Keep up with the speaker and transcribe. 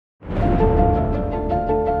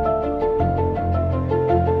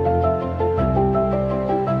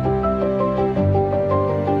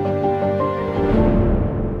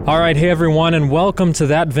right, hey everyone, and welcome to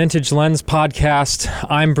That Vintage Lens podcast.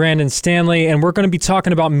 I'm Brandon Stanley, and we're going to be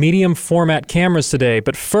talking about medium format cameras today.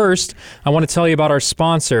 But first, I want to tell you about our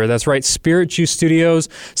sponsor. That's right, Spirit Juice Studios,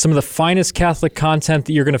 some of the finest Catholic content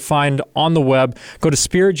that you're going to find on the web. Go to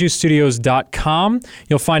spiritjuicestudios.com.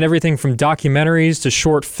 You'll find everything from documentaries to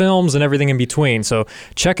short films and everything in between. So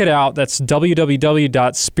check it out. That's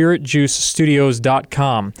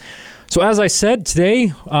www.spiritjuicestudios.com. So as I said,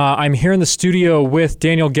 today I'm here in the studio with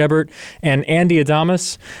Daniel Gebert and Andy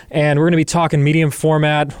Adamus, and we're going to be talking medium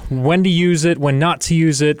format, when to use it, when not to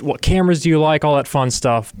use it, what cameras do you like, all that fun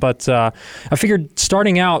stuff. But I figured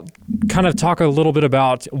starting out, kind of talk a little bit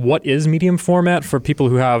about what is medium format for people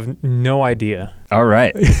who have no idea. All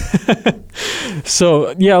right.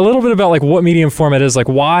 So yeah, a little bit about like what medium format is. Like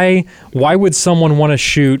why would someone want to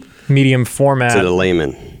shoot medium format? To the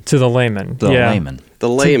layman. The layman. The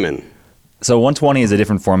layman. So 120 is a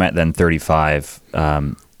different format than 35.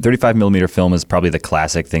 35 millimeter film is probably the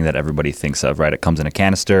classic thing that everybody thinks of, right? It comes in a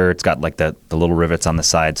canister. It's got like the little rivets on the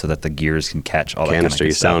side so that the gears can catch all canister,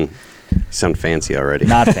 that kind of stuff. You sound fancy already.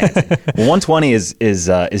 Not fancy. Well, 120 is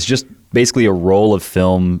just basically a roll of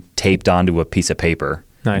film taped onto a piece of paper,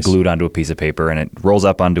 nice. Glued onto a piece of paper, and it rolls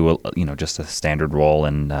up onto just a standard roll.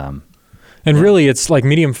 And really, it's like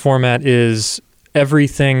medium format is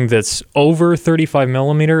everything that's over 35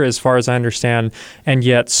 millimeter, as far as I understand, and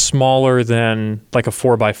yet smaller than like a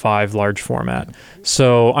 4x5 large format.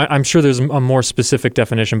 So I'm sure there's a more specific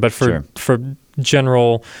definition, but for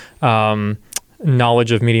general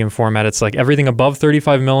knowledge of medium format, it's like everything above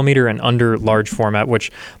 35 millimeter and under large format,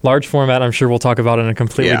 which large format I'm sure we'll talk about in a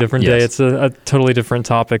completely different day. It's a totally different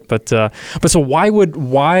topic. But so why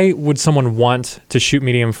would someone want to shoot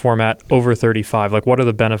medium format over 35? Like what are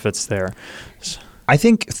the benefits there? I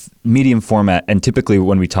think medium format, and typically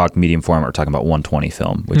when we talk medium format, we're talking about 120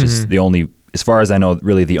 film, which is the only, as far as I know,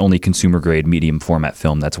 really the only consumer grade medium format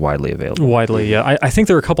film that's widely available. Yeah. I think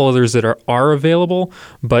there are a couple others that are available,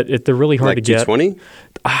 but they're really hard to get. 220?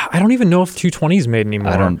 I don't even know if 220 is made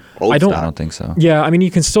anymore. I don't think so. Yeah, I mean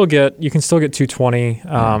you can still get 220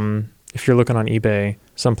 if you're looking on eBay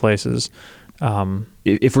some places.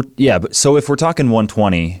 If we're talking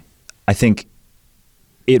 120, I think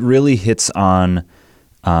it really hits on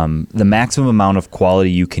the maximum amount of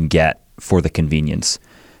quality you can get for the convenience.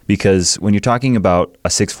 Because when you're talking about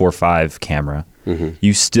a 645 camera,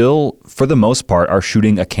 you still, for the most part, are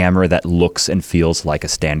shooting a camera that looks and feels like a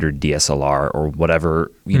standard DSLR or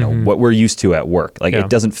whatever, what we're used to at work. Like it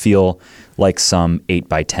doesn't feel like some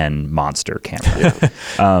 8x10 monster camera.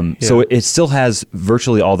 So it still has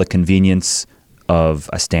virtually all the convenience of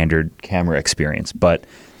a standard camera experience, but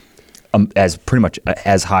as pretty much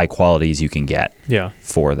as high quality as you can get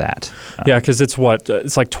for that. Because it's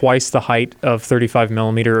it's like twice the height of 35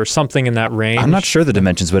 millimeter or something in that range. I'm not sure the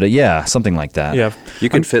dimensions, but something like that. Yeah. You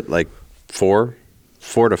can fit like 4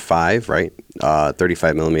 to 5, right?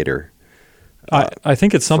 35 millimeter. I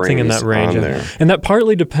think it's something in that range. And that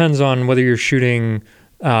partly depends on whether you're shooting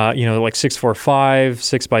like 645,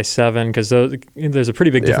 6x7, because there's a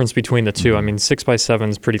pretty big difference between the two. I mean, 6x7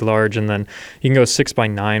 is pretty large, and then you can go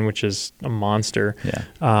 6x9, which is a monster.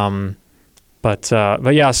 But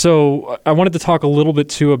so I wanted to talk a little bit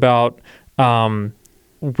too about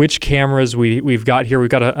which cameras we've got here. We've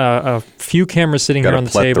got a few cameras sitting here on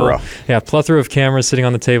the table. Yeah, plethora of cameras sitting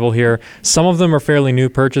on the table here. Some of them are fairly new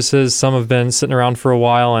purchases. Some have been sitting around for a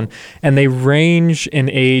while, and they range in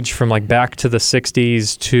age from like back to the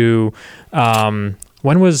 60s to do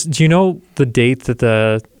you know the date that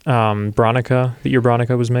the your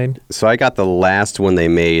Bronica was made? So I got the last one they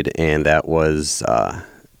made, and that was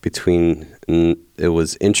it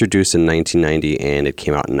was introduced in 1990 and it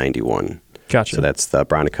came out in 91. Gotcha. So that's the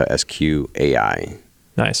Bronica SQ AI.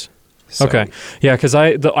 Nice. So. Okay. Yeah, because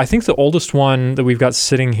I think the oldest one that we've got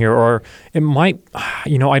sitting here, or it might,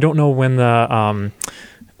 I don't know when the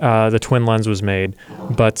twin lens was made,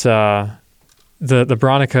 but the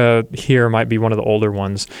Bronica here might be one of the older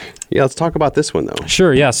ones. Yeah, let's talk about this one though.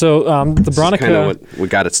 Sure. Yeah. So the Bronica, kind of what we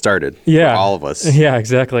got it started. Yeah, for all of us. Yeah,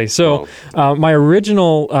 exactly. So my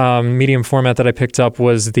original medium format that I picked up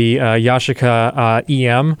was the Yashica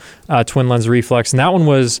EM twin lens reflex, and that one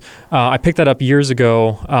was I picked that up years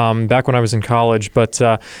ago, back when I was in college. But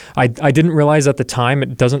I didn't realize at the time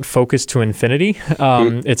it doesn't focus to infinity.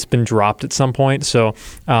 It's been dropped at some point. So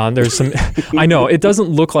there's some. I know it doesn't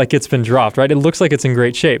look like it's been dropped, right? It looks like it's in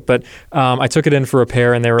great shape, but I took it in for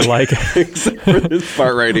repair, and they were like, except for this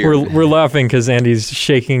part right here. We're laughing because Andy's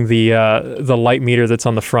shaking the light meter that's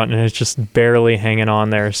on the front, and it's just barely hanging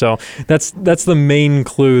on there. So that's the main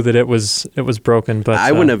clue that it was broken. But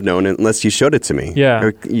I wouldn't have known it unless you showed it to me.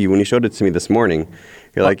 Yeah. When you showed it to me this morning,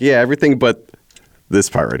 You're like, yeah, everything but this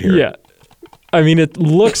part right here. Yeah. I mean, it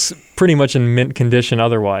looks pretty much in mint condition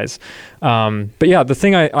otherwise. But yeah, the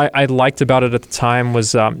thing I liked about it at the time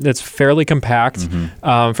was it's fairly compact.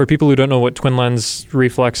 For people who don't know what twin lens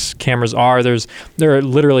reflex cameras are, there are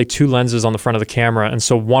literally 2 lenses on the front of the camera. And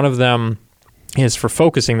so one of them is for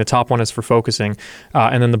focusing. The top one is for focusing.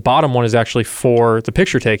 And then the bottom one is actually for the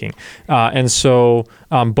picture taking. And so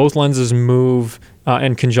both lenses move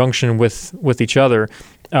in conjunction with each other.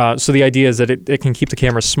 So the idea is that it can keep the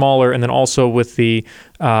camera smaller, and then also with the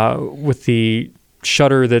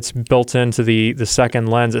shutter that's built into the second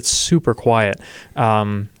lens, it's super quiet.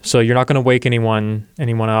 So you're not going to wake anyone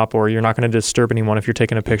up, or you're not going to disturb anyone if you're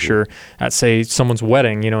taking a picture at, say, someone's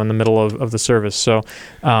wedding, in the middle of the service. So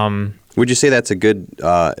would you say that's a good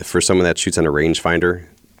for someone that shoots on a rangefinder,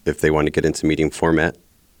 if they want to get into medium format?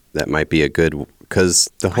 That might be a good, because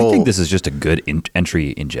I think this is just a good entry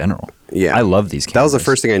in general. Yeah. I love these cameras. That was the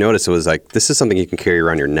first thing I noticed. It was like, this is something you can carry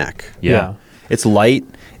around your neck. Yeah. It's light.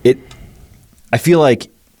 I feel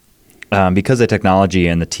like because the technology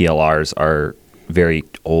and the TLRs are very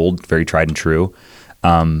old, very tried and true,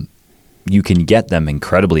 you can get them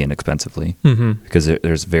incredibly inexpensively because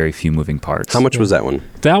there's very few moving parts. How much was that one?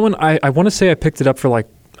 That one, I want to say I picked it up for like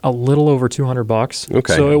a little over $200.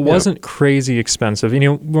 Okay. So it wasn't crazy expensive.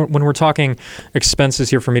 When we're talking expenses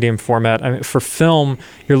here for medium format, I mean, for film,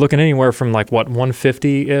 you're looking anywhere from like what,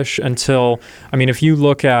 $150-ish until, I mean, if you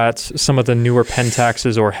look at some of the newer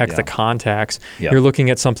Pentaxes or heck, the Contax, you're looking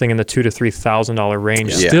at something in the $2,000 to $3,000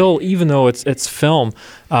 range. Yeah. Still, even though it's film,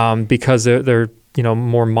 because they're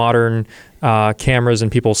more modern cameras,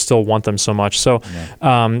 and people still want them so much. So,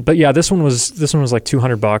 but yeah, this one was like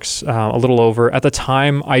 $200, a little over. At the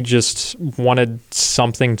time, I just wanted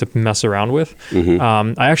something to mess around with.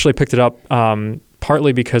 I actually picked it up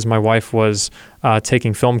partly because my wife was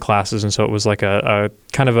taking film classes, and so it was like a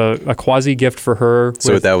kind of a quasi gift for her.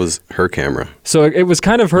 So that was her camera. So it was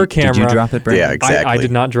kind of her camera. Did you drop it, Brandon? Yeah, exactly. I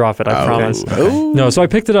did not drop it, I promise. Oh. No, so I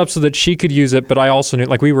picked it up so that she could use it, but I also knew,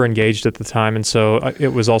 like, we were engaged at the time, and so it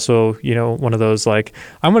was also, one of those, like,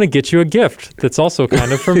 I'm going to get you a gift that's also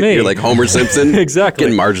kind of for me. You're like Homer Simpson. Exactly.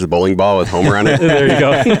 Getting Marge the bowling ball with Homer on it. There you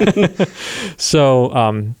go. So,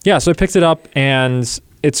 so I picked it up, and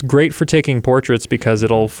it's great for taking portraits because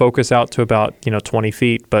it'll focus out to about 20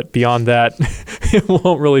 feet, but beyond that, it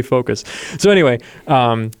won't really focus. So anyway,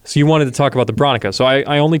 so you wanted to talk about the Bronica. So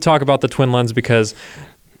I only talk about the twin lens because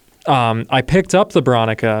I picked up the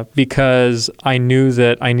Bronica because I knew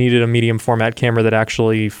that I needed a medium format camera that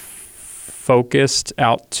actually focused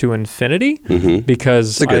out to infinity.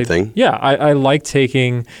 Because it's a good thing. Yeah, I like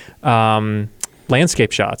taking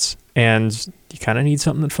landscape shots, and you kind of need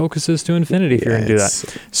something that focuses to infinity if you're going to do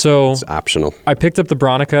that. So it's optional. I picked up the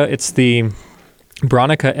Bronica. It's the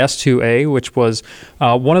Bronica S2A, which was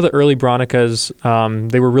one of the early Bronicas.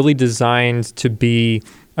 They were really designed to be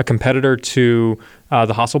a competitor to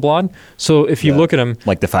the Hasselblad. So if you look at them,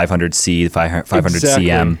 like the 500C, the 500 exactly.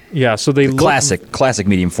 CM. Yeah, so they classic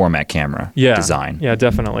medium format camera design. Yeah,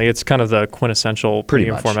 definitely. It's kind of the quintessential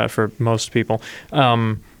medium format for most people.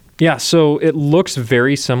 Yeah, so it looks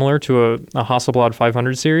very similar to a Hasselblad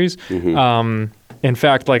 500 series. In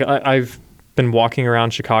fact, like I've been walking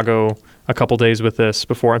around Chicago a couple days with this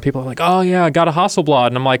before, and people are like, "Oh yeah, I got a Hasselblad,"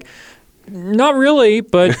 and I'm like, "Not really,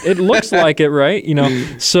 but it looks like it, right?"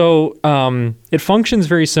 So it functions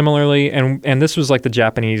very similarly, and this was like the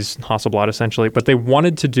Japanese Hasselblad essentially. What they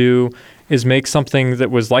wanted to do is make something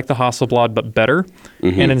that was like the Hasselblad but better,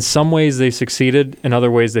 and in some ways they succeeded, in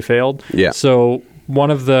other ways they failed. Yeah. So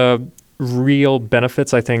one of the real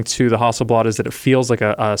benefits, I think, to the Hasselblad is that it feels like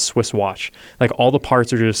a Swiss watch. Like all the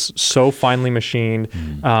parts are just so finely machined.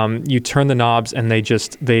 You turn the knobs and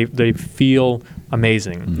they feel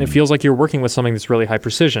amazing. It feels like you're working with something that's really high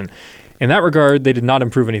precision. In that regard, they did not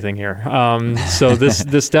improve anything here. So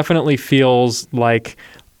this definitely feels like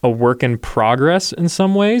a work in progress in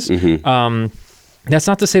some ways. That's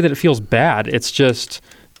not to say that it feels bad. It's just,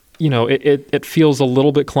 it feels a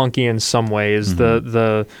little bit clunky in some ways.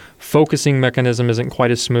 The focusing mechanism isn't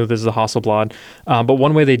quite as smooth as the Hasselblad. But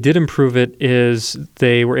one way they did improve it is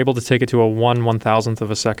they were able to take it to a 1/1000th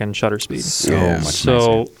of a second shutter speed.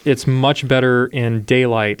 So it's much better in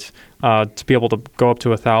daylight to be able to go up to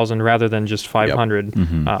 1,000 rather than just 500,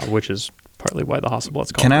 which is partly why the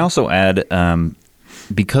Hasselblad's called. Can I also add,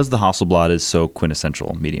 because the Hasselblad is so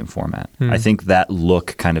quintessential medium format, I think that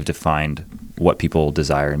look kind of defined what people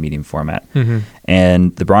desire in medium format.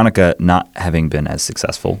 And the Bronica not having been as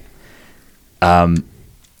successful,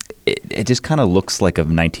 it just kind of looks like a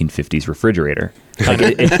 1950s refrigerator. Like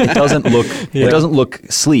it doesn't look it doesn't look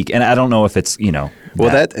sleek, and I don't know if it's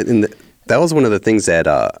Well, That was one of the things that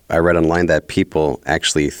I read online, that people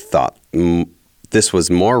actually thought this was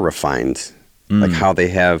more refined, like how they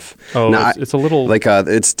have. Oh, now, it's a little like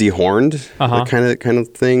it's dehorned, kind of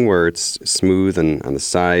thing, where it's smooth and on the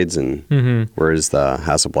sides, and whereas the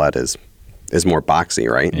Hasselblad is more boxy,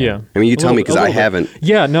 right? Yeah. I mean, you tell me, because I haven't.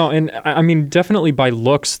 Yeah, no, and I mean, definitely by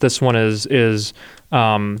looks, this one is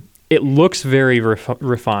it looks very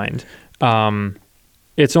refined.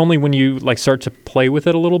 It's only when you like start to play with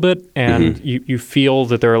it a little bit and you feel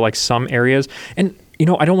that there are like some areas. And, you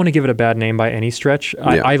know, I don't want to give it a bad name by any stretch.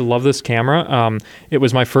 Yeah. I love this camera. It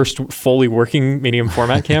was my first fully working medium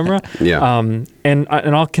format camera. Yeah. And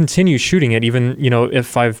I'll continue shooting it even, you know,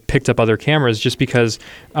 if I've picked up other cameras, just because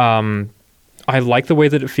I like the way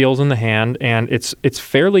that it feels in the hand, and it's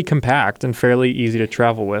fairly compact and fairly easy to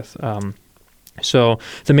travel with. So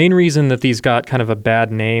the main reason that these got kind of a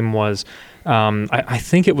bad name was I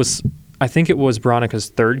think it was Bronica's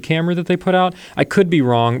third camera that they put out. I could be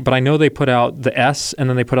wrong, but I know they put out the S, and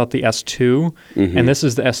then they put out the S2, and this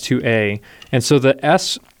is the S2A. And so the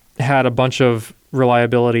S had a bunch of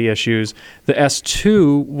reliability issues. The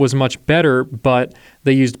S2 was much better, but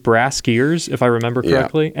they used brass gears, if I remember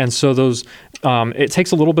correctly. Yeah. And so those, it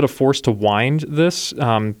takes a little bit of force to wind this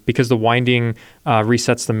because the winding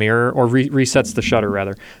resets the mirror, or resets the shutter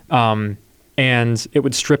rather. And it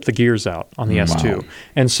would strip the gears out on the S2. Wow.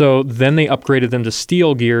 And so then they upgraded them to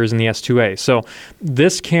steel gears in the S2A. So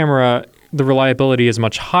this camera, the reliability is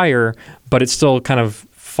much higher, but it still kind of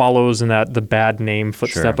follows in the bad name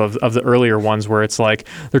footstep of the earlier ones, where it's like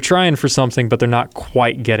they're trying for something, but they're not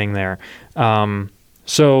quite getting there.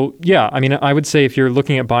 So yeah, I mean, I would say if you're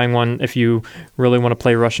looking at buying one, if you really want to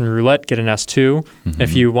play Russian roulette, get an S2.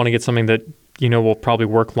 If you want to get something that you know will probably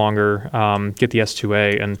work longer, get the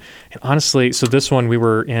S2A. And honestly, so this one we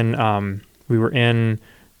were in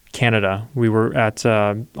Canada. We were at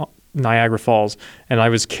Niagara Falls, and I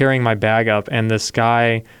was carrying my bag up, and this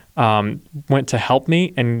guy went to help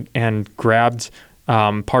me and grabbed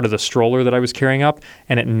part of the stroller that I was carrying up,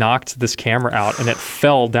 and it knocked this camera out, and it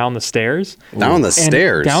fell down the stairs. Down the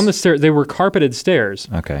stairs? Down the stairs. They were carpeted stairs.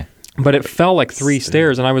 Okay. But it fell like 3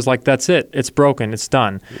 stairs, and I was like, that's it. It's broken. It's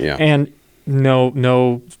done. Yeah. And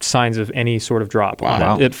no signs of any sort of drop.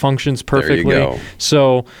 Wow. It functions perfectly. There you go.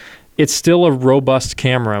 So it's still a robust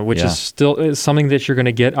camera, which is still something that you're going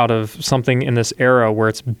to get out of something in this era where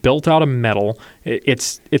it's built out of metal.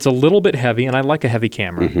 It's a little bit heavy, and I like a heavy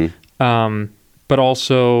camera. But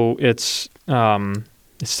also it's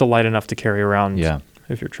still light enough to carry around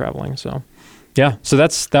if you're traveling. So yeah, so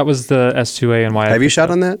that was the S2A and why. Have you shot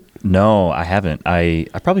on that? No, I haven't. I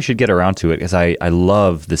probably should get around to it, because I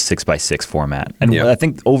love the 6x6 format. And I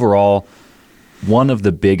think overall, one of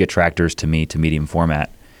the big attractors to me to medium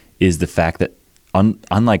format is the fact that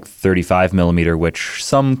unlike 35 millimeter, which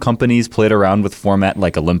some companies played around with format,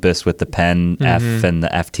 like Olympus with the Pen F and the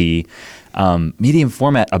FT, medium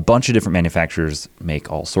format, a bunch of different manufacturers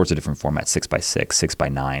make all sorts of different formats, 6x6,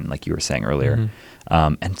 6x9, like you were saying earlier.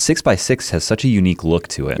 And 6x6 has such a unique look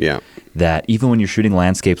to it that even when you're shooting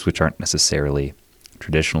landscapes, which aren't necessarily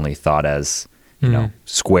traditionally thought as, you know,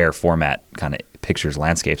 square format kind of pictures,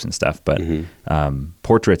 landscapes and stuff, but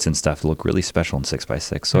portraits and stuff look really special in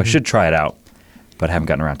 6x6. So I should try it out, but I haven't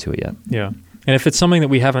gotten around to it yet. Yeah. And if it's something that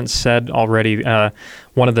we haven't said already,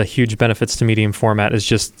 one of the huge benefits to medium format is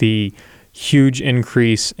just the huge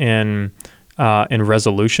increase in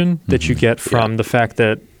resolution that you get from the fact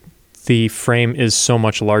that the frame is so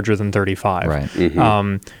much larger than 35.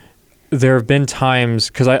 Right. There have been times,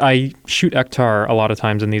 because I shoot Ektar a lot of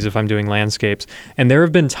times in these if I'm doing landscapes, and there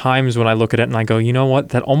have been times when I look at it and I go, you know what,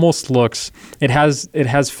 that almost looks, it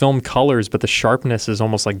has film colors, but the sharpness is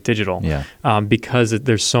almost like digital, because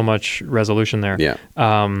there's so much resolution there. Yeah.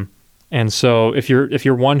 And so if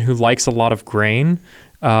you're one who likes a lot of grain,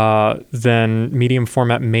 then medium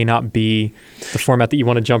format may not be the format that you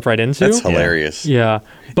want to jump right into. That's hilarious. Yeah.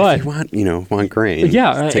 But if you want grain,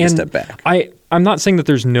 take a step back. I'm not saying that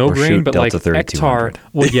there's no or grain, but like Ektar,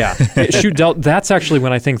 well, shoot Delta. That's actually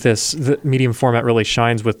when I think the medium format really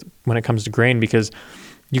shines when it comes to grain, because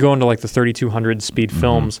you go into like the 3200 speed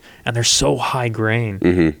films and they're so high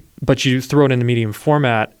grain, but you throw it into medium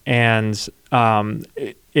format and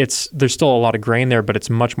there's still a lot of grain there, but it's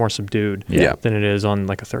much more subdued than it is on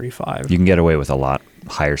like a 35. You can get away with a lot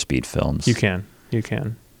higher speed films. You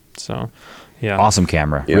can. So. Yeah. Awesome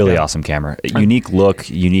camera. Really awesome camera. Unique look,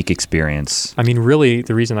 unique experience. I mean, really,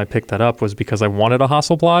 the reason I picked that up was because I wanted a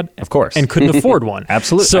Hasselblad. Of course. And couldn't afford one.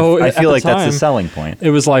 Absolutely. So I feel like that's the selling point.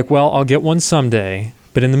 It was like, well, I'll get one someday.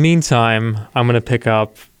 But in the meantime, I'm going to pick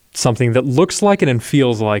up something that looks like it and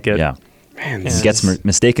feels like it. Yeah. Man, it gets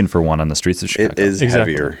mistaken for one on the streets of Chicago. It is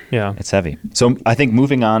heavier. Yeah. It's heavy. So I think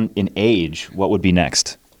moving on in age, what would be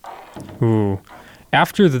next? Ooh.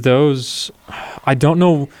 After those, I don't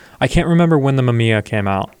know. I can't remember when the Mamiya came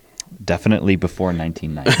out. Definitely before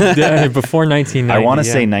 1990. Before 1990. I want to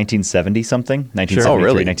say 1970 something. 1973, Oh,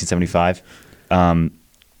 really? 1975.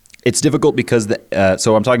 It's difficult because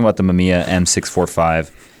so I'm talking about the Mamiya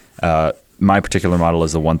M645. My particular model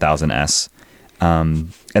is the 1000S.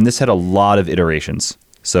 And this had a lot of iterations.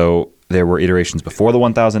 So there were iterations before the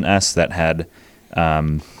 1000S that had,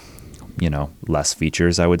 less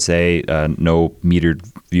features, I would say. No metered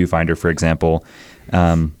viewfinder, for example.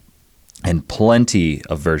 And plenty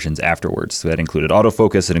of versions afterwards. So that included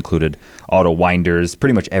autofocus, it included auto winders,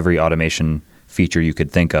 pretty much every automation feature you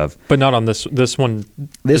could think of. But not on this one.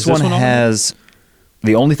 This one has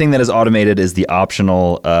the only thing that is automated is the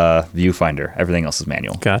optional viewfinder. Everything else is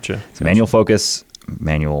manual. Gotcha. So manual focus,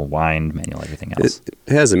 manual wind, manual everything else.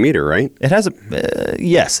 It has a meter, right? It has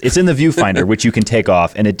yes, it's in the viewfinder, which you can take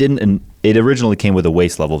off, and it originally came with a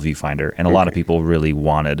waist level viewfinder, and a lot of people really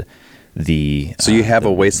wanted the. So you have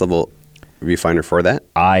a waist level viewfinder for that?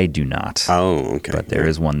 I do not. Oh, okay. But there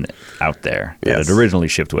is one out there that Yes. it originally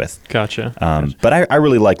shipped with. Gotcha. But I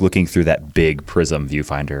really like looking through that big prism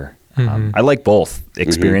viewfinder. I like both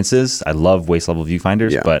experiences. I love waist level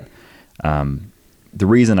viewfinders, Yeah. but the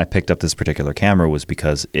reason I picked up this particular camera was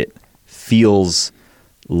because it feels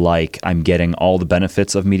like I'm getting all the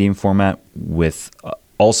benefits of medium format with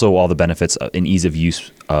also all the benefits in ease of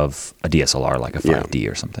use of a DSLR like a 5D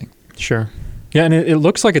or something. Sure. Yeah, and it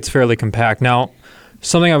looks like it's fairly compact. Now,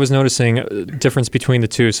 something I was noticing, difference between the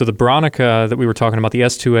two. So the Bronica that we were talking about, the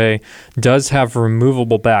S2A, does have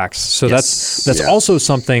removable backs. So Yes. that's also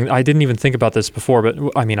something, I didn't even think about this before, but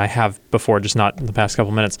I mean, I have before, just not in the past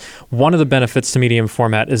couple minutes. One of the benefits to medium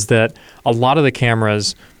format is that a lot of the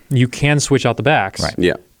cameras, you can switch out the backs. Right.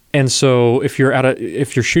 Yeah. And so if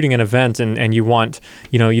you're shooting an event and you want,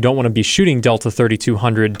 you don't want to be shooting Delta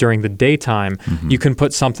 3200 during the daytime, you can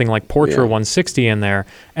put something like Portra 160 in there.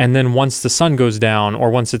 And then once the sun goes down or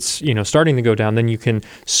once it's, starting to go down, then you can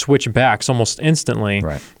switch backs almost instantly.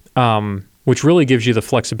 Right. Which really gives you the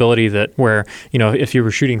flexibility that where, if you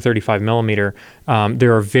were shooting 35 millimeter,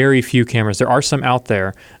 there are very few cameras. There are some out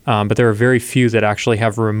there, but there are very few that actually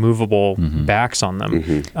have removable backs on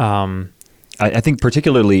them. I think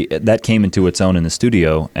particularly that came into its own in the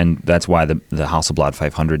studio, and that's why the Hasselblad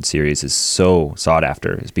 500 series is so sought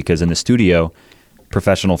after, is because in the studio,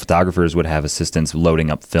 professional photographers would have assistants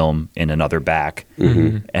loading up film in another back,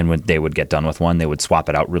 and when they would get done with one, they would swap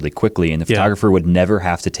it out really quickly, and the photographer would never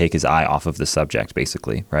have to take his eye off of the subject,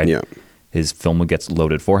 basically, right? Yeah. His film would get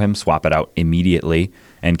loaded for him, swap it out immediately,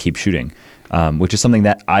 and keep shooting, which is something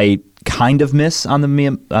that I kind of miss on the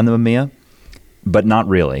Mamiya, but not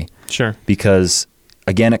really. Sure. Because,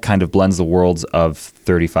 again, it kind of blends the worlds of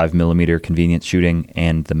 35 millimeter convenience shooting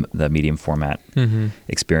and the medium format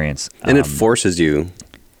experience. And it forces you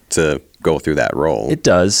to go through that role. It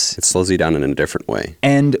does. It slows you down in a different way.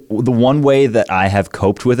 And the one way that I have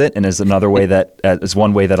coped with it, and is another way that is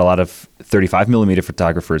one way that a lot of 35 millimeter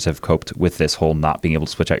photographers have coped with this whole not being able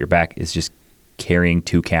to switch out your back, is just carrying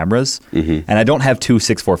two cameras. And I don't have two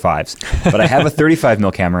 645s, but I have a 35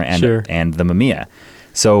 mil camera and the Mamiya.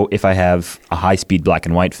 So if I have a high-speed black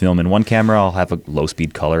and white film in one camera, I'll have a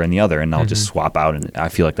low-speed color in the other, and I'll just swap out, and I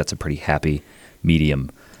feel like that's a pretty happy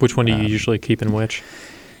medium. Which one do you usually keep in which?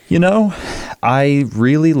 I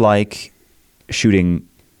really like shooting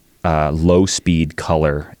low-speed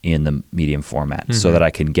color in the medium format so that I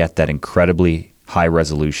can get that incredibly high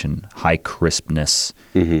resolution, high crispness,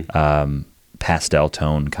 pastel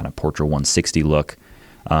tone, kind of Portra 160 look.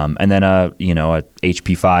 And then a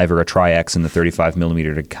HP5 or a Tri-X in the 35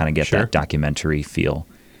 millimeter to kind of get that documentary feel.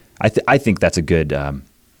 I think that's a good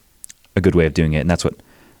way of doing it, and that's what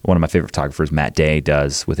one of my favorite photographers, Matt Day,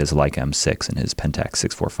 does with his Leica M6 and his Pentax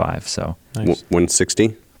 645. So Nice.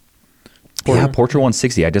 160. Yeah, Portra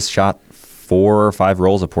 160. I just shot 4 or 5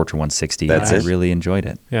 rolls of Portra 160. That's I it? really enjoyed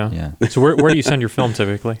it. Yeah. So where do you send your film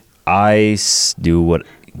typically? I do what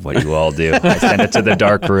you all do. I send it to the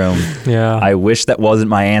dark room. Yeah. I wish that wasn't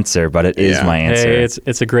my answer, but it is my answer. Hey,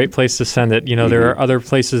 it's a great place to send it. There are other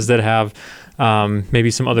places that have maybe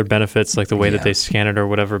some other benefits, like the way that they scan it or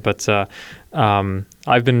whatever. But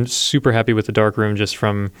I've been super happy with the dark room just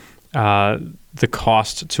from the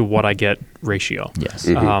cost to what I get ratio. Yes.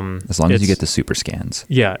 As long as you get the super scans.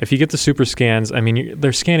 Yeah. If you get the super scans, I mean,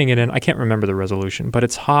 they're scanning it in. I can't remember the resolution, but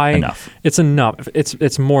it's high. Enough. It's enough.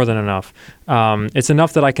 It's more than enough. It's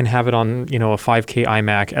enough that I can have it on, a 5K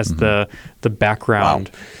iMac as the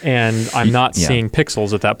background, and I'm not seeing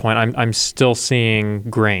pixels at that point. I'm still seeing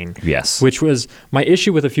grain. Yes. Which was my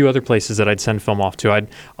issue with a few other places that I'd send film off to.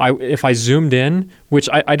 If I zoomed in, which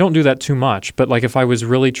I don't do that too much, but like if I was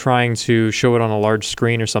really trying to show it on a large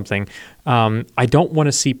screen or something, I don't want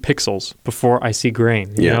to see pixels before I see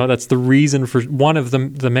grain. You know, that's the reason for one of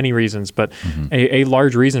the many reasons, but a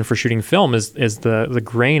large reason for shooting film is the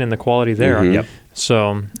grain and the quality there. Yep.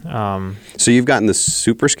 So, so you've gotten the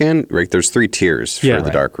super scan, right? There's 3 tiers for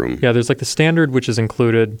the darkroom. Yeah, there's like the standard, which is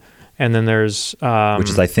included, and then there's which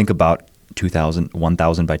is I think about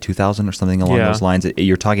 1,000 by 2,000 or something along those lines.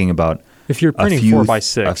 You're talking about if you're printing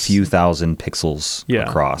 4x6, a few thousand pixels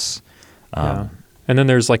across. And then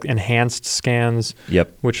there's like enhanced scans,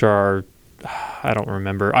 which are, I don't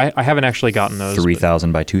remember. I haven't actually gotten those.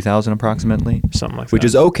 3,000 by 2,000 approximately. Something like that. Which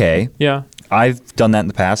is okay. Yeah. I've done that in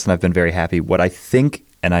the past and I've been very happy. What I think,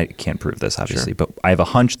 and I can't prove this obviously, but I have a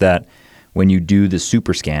hunch that when you do the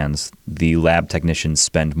super scans, the lab technicians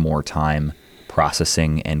spend more time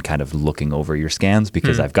processing and kind of looking over your scans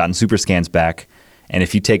because I've gotten super scans back. And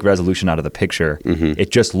if you take resolution out of the picture,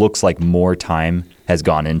 it just looks like more time has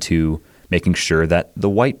gone into making sure that the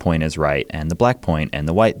white point is right and the black point and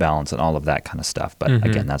the white balance and all of that kind of stuff. But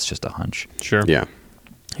again, that's just a hunch. Sure. Yeah.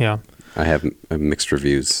 Yeah. I have mixed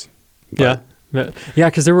reviews. Yeah. Yeah,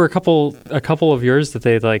 because there were a couple of yours that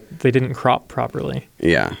they didn't crop properly.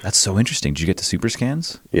 Yeah. That's so interesting. Did you get the super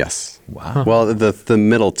scans? Yes. Wow. Well, the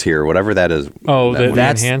middle tier, whatever that is. Oh, the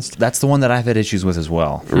that's enhanced? That's the one that I've had issues with as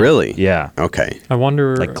well. Really? Yeah. Okay. I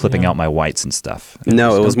wonder. Like clipping out my whites and stuff.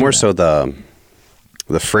 No, it was more so the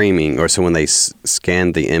framing, or so when they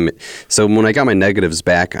scanned the image. So when I got my negatives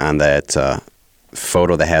back on that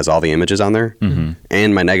photo that has all the images on there,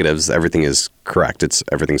 and my negatives, everything is correct.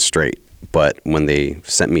 Everything's straight. But when they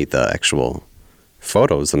sent me the actual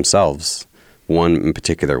photos themselves, one in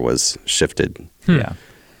particular was shifted. Yeah.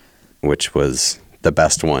 Which was the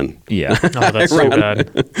best one. Yeah. Oh, that's so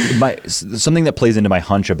bad. Something that plays into my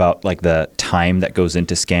hunch about like the time that goes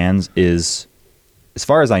into scans is, as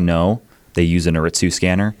far as I know, they use a Noritsu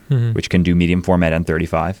scanner, which can do medium format and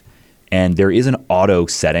 35. And there is an auto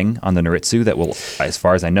setting on the Noritsu that will, as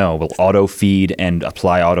far as I know, will auto feed and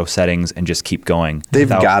apply auto settings and just keep going. They've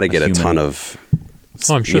got to get a ton of.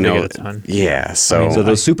 Oh, I'm sure they get a ton. Yeah. So, so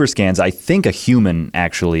those super scans, I think a human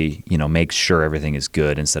actually, makes sure everything is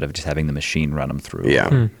good instead of just having the machine run them through.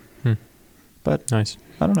 Yeah. But nice.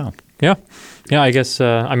 I don't know. Yeah. Yeah, I guess,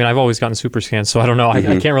 I've always gotten super scans, so I don't know. I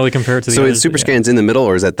can't really compare it to the others. So is super scans in the middle,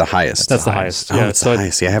 or is that the highest? That's the highest. Oh, it's the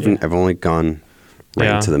highest. Yeah, I've only gone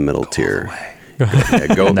into the middle tier.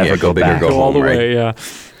 Go big or go go all home, the right? way, yeah.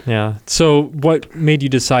 Yeah. So what made you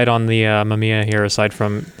decide on the Mamiya here, aside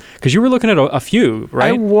from, because you were looking at a few,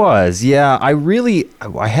 right? I was, yeah.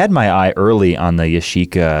 I had my eye early on the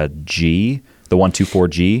Yashica G, the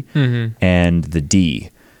 124G, and the D.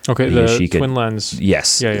 Okay, the Yashica, twin lens.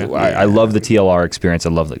 Yes. Yeah. I love the TLR experience. I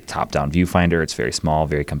love the top-down viewfinder. It's very small,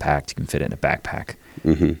 very compact. You can fit it in a backpack.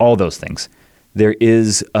 All those things. There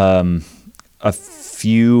is a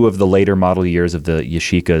few of the later model years of the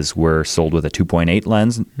Yashicas were sold with a 2.8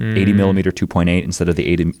 lens, 80 millimeter 2.8 instead of the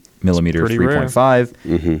 80 millimeter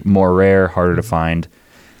 3.5. More rare, harder to find.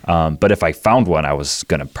 But if I found one, I was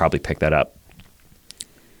going to probably pick that up.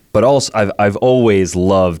 But also, I've always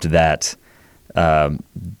loved that the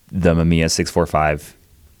Mamiya 645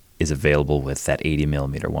 is available with that 80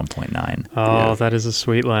 millimeter 1.9. Oh, that is a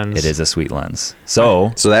sweet lens. It is a sweet lens. So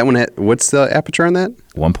that one, what's the aperture on that?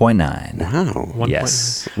 1.9. Wow.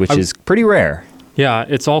 Yes, which is pretty rare. Yeah,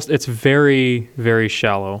 it's very, very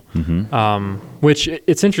shallow. Which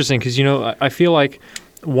it's interesting because I feel like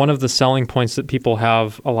one of the selling points that people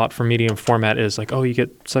have a lot for medium format is like, oh, you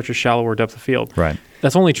get such a shallower depth of field. Right.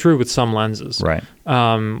 That's only true with some lenses. Right.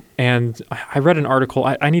 And I read an article.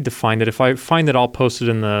 I need to find it. If I find it, I'll post it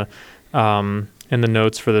in the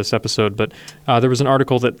notes for this episode. But there was an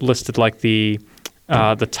article that listed like the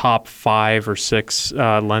top 5 or 6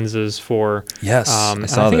 lenses for. Yes, I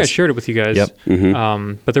think I shared it with you guys. Yep.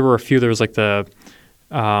 But there were a few. There was like the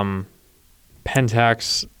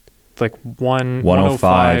Pentax. Like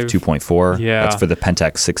 105, 2.4. Yeah. That's for the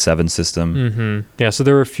Pentax 6.7 system. Yeah, so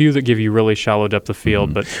there are a few that give you really shallow depth of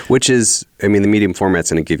field, but which is, the medium format's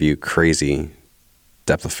going to give you crazy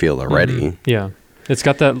depth of field already. Yeah, it's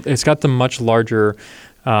got the much larger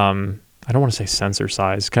I don't want to say sensor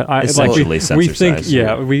size. Essentially sensor size.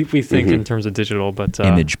 Yeah, we think in terms of digital, but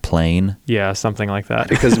image plane. Yeah, something like that.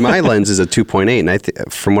 Because my lens is a 2.8,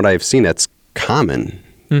 and from what I've seen, that's common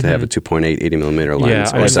to have a 2.8 80mm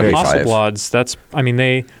lens or 75. The Hasselblads,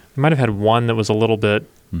 they might have had one that was a little bit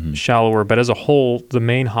shallower, but as a whole, the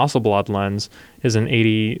main Hasselblad lens is an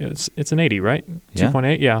 80. It's an 80, right?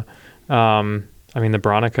 2.8, yeah. The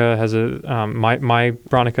Bronica has my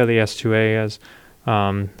Bronica, the S2A, has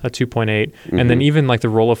a 2.8, and then even like the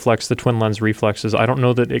Rolleiflex, the twin lens reflexes, I don't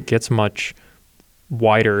know that it gets much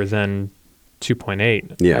wider than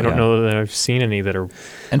 2.8. Yeah, I don't know that I've seen any that are.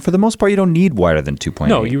 And for the most part, you don't need wider than 2.8.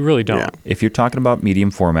 No, you really don't. Yeah. If you're talking about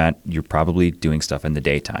medium format, you're probably doing stuff in the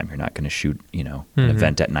daytime. You're not going to shoot, an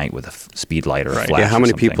event at night with a speed light or a flash. Yeah, how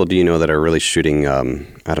many people do you know that are really shooting?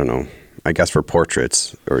 I don't know. I guess for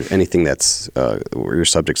portraits or anything that's where your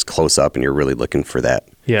subject's close up and you're really looking for that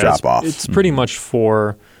drop off. It's pretty much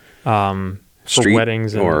for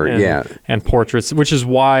weddings and portraits, which is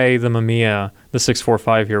why the Mamiya, the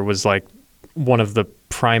 645 here, was like one of the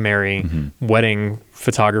primary wedding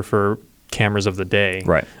photographer cameras of the day.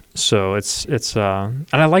 Right. So it's and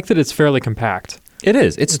I like that it's fairly compact. It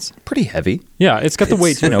is. It's pretty heavy. Yeah, it's got the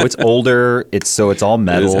weight to it. It's older. It's all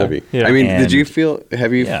metal. It is heavy. Yeah. I mean, did you feel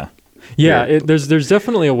heavy? Yeah. Yeah, there's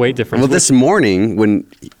definitely a weight difference. Well, this morning when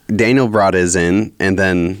Daniel brought his in, and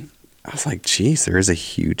then I was like, geez, there is a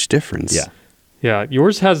huge difference. Yeah. Yeah,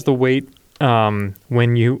 yours has the weight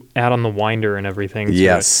when you add on the winder and everything.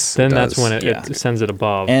 Yes. Then that's when it sends it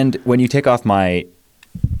above. And when you take off my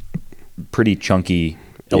pretty chunky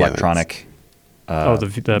electronic...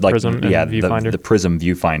 the Prism and viewfinder? The Prism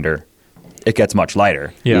viewfinder, it gets much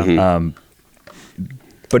lighter. Yeah.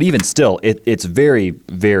 But even still, it's very,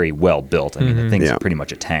 very well built. I mean, the thing's pretty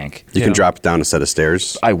much a tank. You can drop it down a set of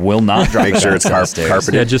stairs. I will not drop it Make sure it's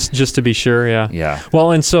carpeted. Yeah, just to be sure, yeah. Yeah.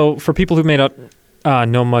 Well, and so for people who may not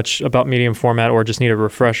know much about medium format or just need a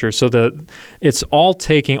refresher, it's all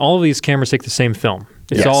of these cameras take the same film.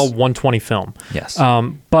 It's all 120 film. Yes.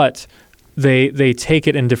 But they take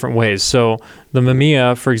it in different ways. So the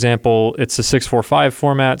Mamiya, for example, it's a 645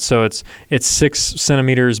 format, so it's 6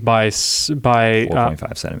 centimeters by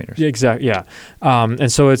 4.5 centimeters. Exactly. Yeah.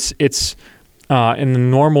 And so it's in the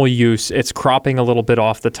normal use, it's cropping a little bit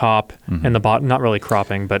off the top and the bottom. Not really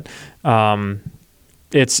cropping, but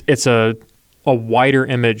it's a wider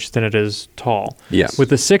image than it is tall. Yes. With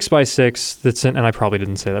the 6x6 that's in, and I probably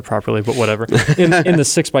didn't say that properly, but whatever. In the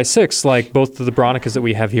 6x6, like both of the Bronicas that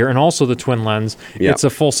we have here and also the twin lens, it's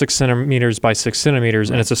a full 6 centimeters by 6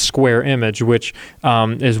 centimeters, and it's a square image, which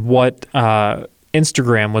is what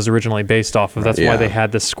Instagram was originally based off of. That's why they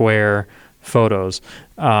had the square photos.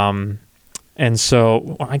 And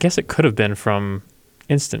so I guess it could have been from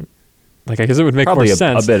Instant. Like, I guess it would make probably more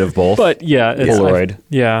sense. A bit of both. But yeah. Polaroid.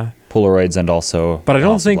 Yeah. Polaroids and also But I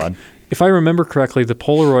don't think, Hasselblad. if I remember correctly, the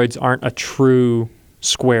Polaroids aren't a true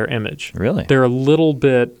square image. Really? They're a little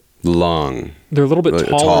bit long. They're a little bit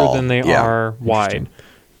taller tall. than they are wide.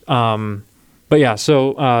 But yeah,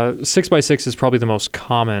 so 6x6 is probably the most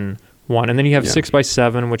common one. And then you have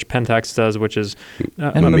 6x7, which Pentax does, which is...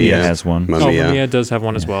 and Mamiya has one. Mamiya does have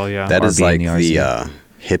one as well, yeah. That is RB like and the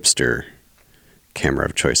hipster camera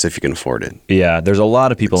of choice if you can afford it. Yeah, there's a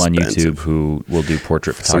lot of people on YouTube who will do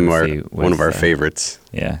portrait photography. One of our favorites.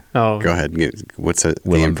 Yeah. Oh, go ahead. What's the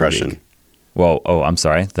Willem impression? Verbeek. Well, I'm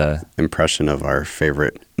sorry. The impression of our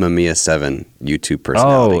favorite Mamiya 7 YouTube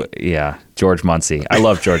personality. Oh, yeah, George Munsey. I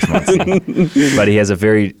love George Munsey, but he has a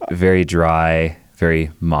very, very dry,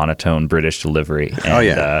 very monotone British delivery. And,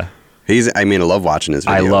 I love watching his videos.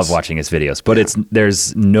 I love watching his videos, but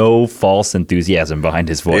there's no false enthusiasm behind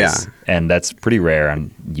his voice, and that's pretty rare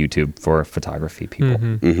on YouTube for photography people.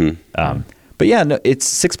 But yeah, no, it's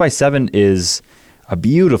 6x7 is a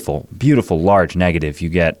beautiful, beautiful large negative. You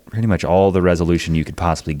get pretty much all the resolution you could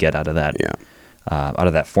possibly get out of that, out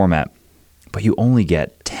of that format. But you only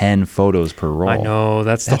get 10 photos per roll. I know,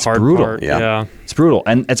 that's the hard brutal. part. Yeah. It's brutal.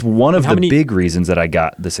 And it's one of the big reasons that I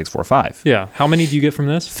got the 645. Yeah. How many do you get from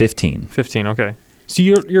this? 15. 15, okay. So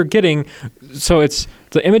you're getting, it's,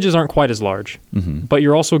 the images aren't quite as large, but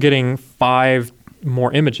you're also getting 5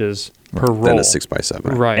 more images per roll. Than a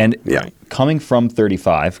 6x7. Right. And coming from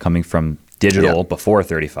 35, coming from digital before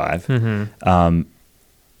 35,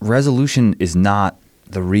 resolution is not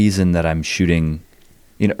the reason that I'm shooting...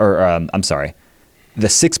 I'm sorry. The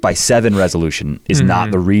 6x7 resolution is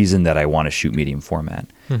not the reason that I want to shoot medium format.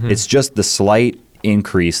 It's just the slight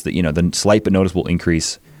increase, the slight but noticeable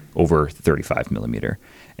increase over 35 millimeter.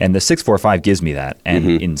 And the 645 gives me that.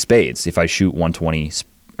 And in spades, if I shoot 120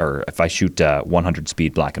 or if I shoot 100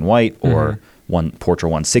 speed black and white or one Portra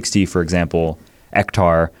 160, for example,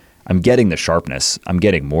 Ektar, I'm getting the sharpness. I'm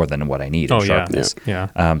getting more than what I need in sharpness.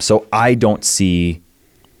 Yeah. So I don't see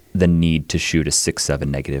the need to shoot a 6.7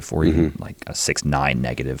 negative or even like a 6.9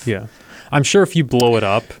 negative. Yeah. I'm sure if you blow it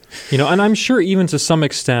up, and I'm sure even to some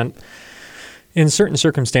extent, in certain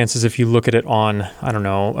circumstances, if you look at it on, I don't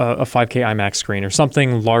know, a 5K IMAX screen or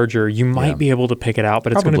something larger, you might be able to pick it out,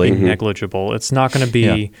 but it's going to be negligible. It's not going to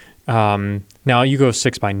be, now you go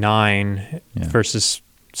 6:9 versus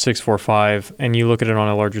 6.45, and you look at it on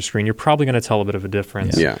a larger screen, you're probably going to tell a bit of a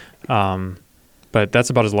difference. Yeah. But that's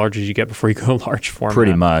about as large as you get before you go large format.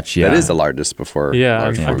 Pretty much, yeah. That is the largest before. Yeah,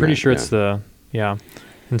 large I'm pretty sure it's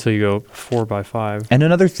until you go 4x5. And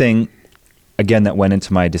another thing, again, that went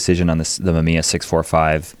into my decision on the Mamiya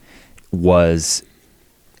 645 was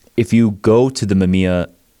if you go to the Mamiya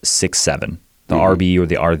 6.7, the RB or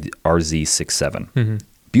the RZ 6.7,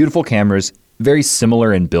 beautiful cameras, very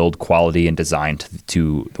similar in build quality and design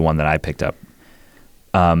to the one that I picked up,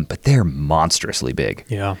 but they're monstrously big.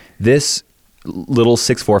 Yeah. This little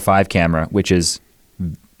 645 camera, which is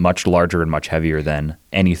much larger and much heavier than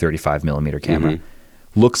any 35 millimeter camera,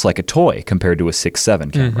 looks like a toy compared to a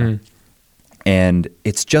 6.7 camera. And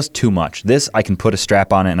it's just too much. This, I can put a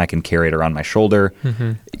strap on it and I can carry it around my shoulder,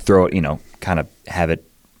 throw it, kind of have it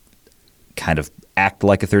kind of act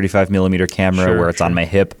like a 35 millimeter camera where it's on my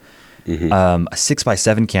hip. A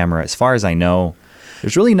 6x7 camera, as far as I know,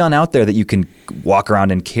 there's really none out there that you can walk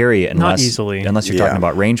around and carry it Not easily. unless you're talking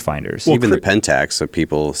about rangefinders. Well, even the Pentax, so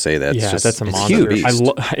people say that's that's a it's monster. huge.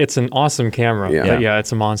 It's an awesome camera. Yeah. But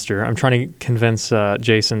it's a monster. I'm trying to convince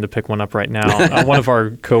Jason to pick one up right now. One of our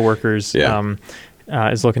coworkers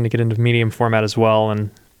is looking to get into medium format as well, and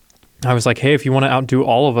I was like, hey, if you want to outdo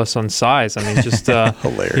all of us on size, I mean, just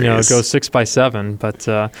hilarious. Go 6x7. But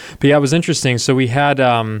yeah, it was interesting. So we had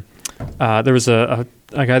there was a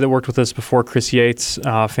guy that worked with us before, Chris Yates,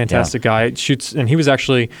 fantastic guy, shoots, and he was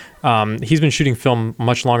actually, he's been shooting film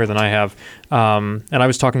much longer than I have, and I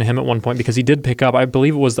was talking to him at one point because he did pick up, I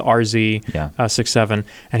believe it was the RZ 6.7,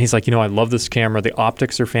 and he's like, I love this camera, the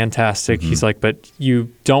optics are fantastic, he's like, but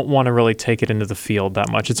you don't want to really take it into the field that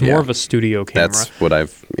much, it's more of a studio camera. That's what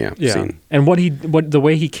I've seen. And the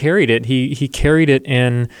way he carried it, he carried it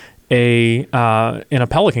in a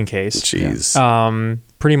Pelican case. Jeez.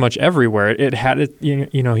 Pretty much everywhere. It had it,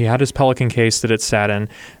 he had his Pelican case that it sat in,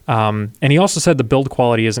 and he also said the build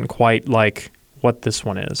quality isn't quite like what this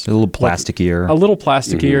one is. A little plasticier. A little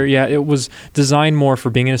plasticier, yeah. It was designed more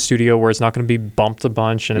for being in a studio where it's not going to be bumped a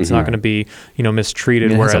bunch and it's not going to be,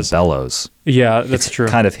 mistreated. It whereas has a bellows. Yeah, that's true.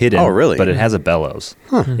 Kind of hidden. Oh, really? But it has a bellows.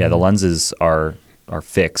 Huh. Yeah, the lenses are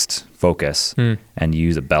fixed focus, and you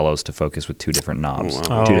use a bellows to focus with two different knobs. Oh,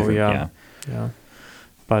 wow. Two different, yeah.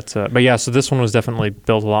 But yeah, so this one was definitely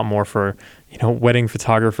built a lot more for wedding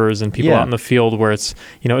photographers and people out in the field where it's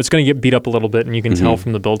it's going to get beat up a little bit, and you can tell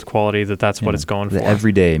from the build quality that that's what it's going for. The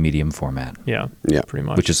everyday medium format. Yeah, pretty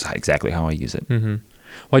much. Which is exactly how I use it. Well,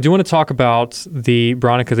 I do want to talk about the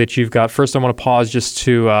Bronica that you've got. First, I want to pause just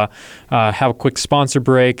to have a quick sponsor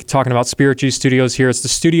break, talking about Spirit Juice Studios here. It's the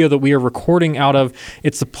studio that we are recording out of.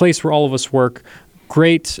 It's the place where all of us work.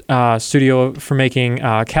 Great studio for making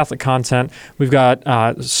Catholic content. We've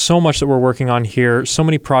got so much that we're working on here, so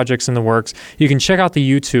many projects in the works. You can check out the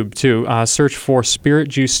YouTube too. Search for Spirit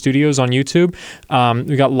Juice Studios on YouTube.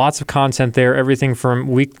 We've got lots of content there, everything from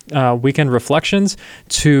weekend reflections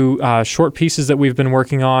to short pieces that we've been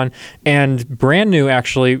working on. And brand new,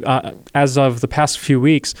 actually, as of the past few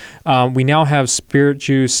weeks, we now have Spirit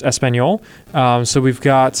Juice Espanol. So we've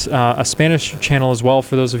got a Spanish channel as well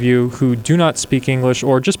for those of you who do not speak English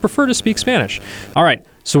or just prefer to speak Spanish. All right,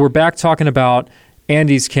 so we're back talking about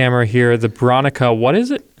Andy's camera here, the Bronica. What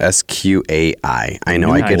is it? SQAI. I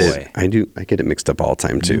know. I get it mixed up all the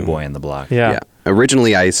time too. New boy in the block. Yeah.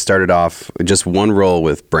 Originally, I started off just one roll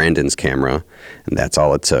with Brandon's camera, and that's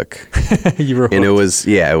all it took. You were hooked. And it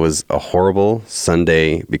was a horrible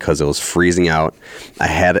Sunday because it was freezing out.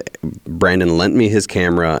 Brandon lent me his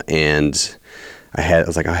camera, and I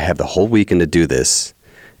was like, I have the whole weekend to do this.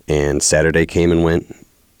 And Saturday came and went.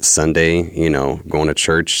 Sunday, going to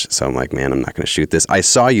church. So I'm like, man, I'm not going to shoot this. I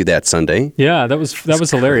saw you that Sunday. Yeah, that was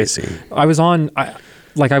hilarious. Crazy. I was on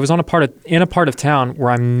a part of town where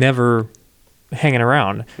I'm never hanging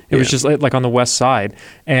around. It was just like on the west side,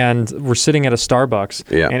 and we're sitting at a Starbucks.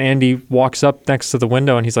 Yeah. And Andy walks up next to the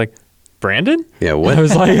window, and he's like, Brandon? Yeah, what? I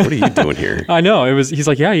was like, what are you doing here? I know. He's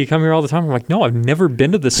like, yeah, you come here all the time. I'm like, no, I've never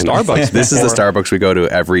been to this Starbucks. This is the Starbucks we go to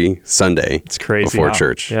every Sunday. It's crazy. Before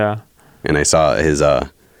church. Yeah. And I saw his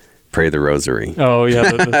Pray the Rosary. Oh, yeah,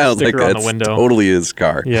 the I was sticker like, on that's the window. Totally his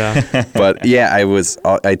car. Yeah. But yeah,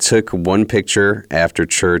 I took one picture after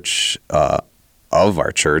church of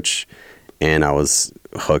our church, and I was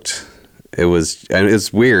hooked.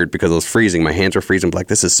 It's weird because it was freezing. My hands were freezing. I'm like,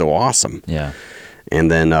 this is so awesome. Yeah. And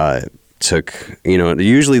then took,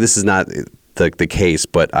 usually this is not the case,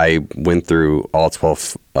 but I went through all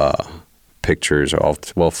 12 pictures, or all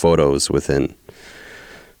 12 photos within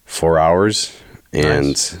 4 hours,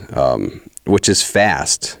 and which is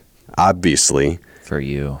fast, obviously. For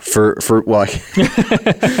you. Well,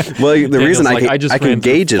 the reason I can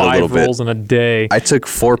gauge it a little bit. 5 rolls in a day. I took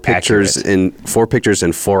 4 pictures in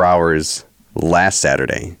 4 hours last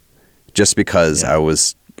Saturday, just because I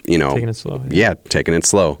was, taking it slow. Yeah, taking it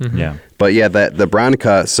slow. Mm-hmm. Yeah. But yeah, the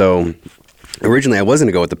Bronica. So originally I was going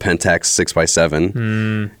to go with the Pentax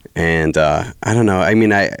 6x7. And I don't know. I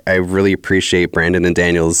mean, I really appreciate Brandon and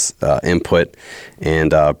Daniel's input.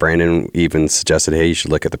 And Brandon even suggested, hey, you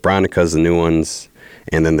should look at the Bronicas, the new ones.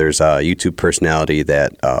 And then there's a YouTube personality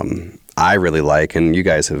that I really like, and you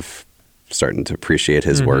guys have started to appreciate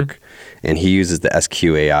his work. And he uses the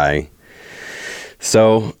SQAI.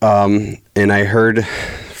 So, and I heard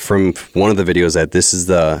from one of the videos that this is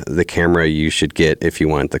the camera you should get if you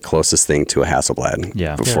want the closest thing to a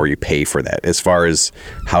Hasselblad before you pay for that, as far as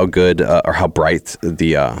how good or how bright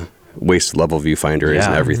the waist level viewfinder is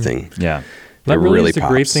and everything. Yeah. That really is the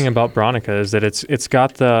great thing about Bronica, is that it's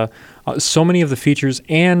got the so many of the features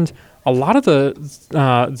and a lot of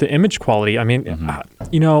the image quality. I mean,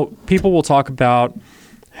 people will talk about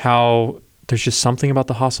how there's just something about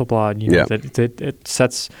the Hasselblad, that it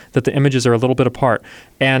sets that the images are a little bit apart,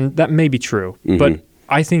 and that may be true, but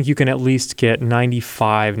I think you can at least get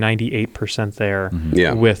 95, 98% there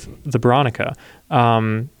with the Bronica.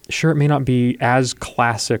 Sure, it may not be as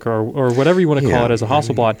classic or whatever you want to call it as a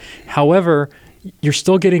Hasselblad. However, you're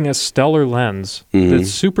still getting a stellar lens that's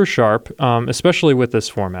super sharp, especially with this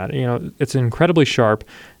format. It's incredibly sharp,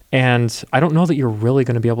 and I don't know that you're really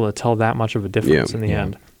going to be able to tell that much of a difference in the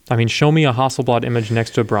end. I mean, show me a Hasselblad image next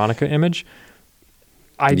to a Bronica image.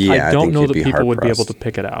 I don't know that people would be able to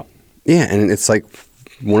pick it out. Yeah, and it's like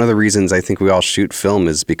one of the reasons I think we all shoot film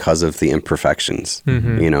is because of the imperfections.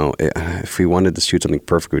 If we wanted to shoot something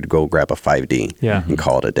perfect, we'd go grab a 5D and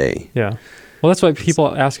call it a day. Yeah. Well, that's why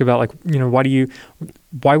people ask about,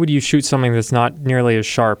 why would you shoot something that's not nearly as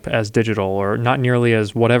sharp as digital, or not nearly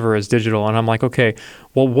as whatever as digital? And I'm like, okay,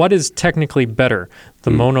 well, what is technically better,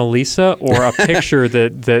 the Mona Lisa or a picture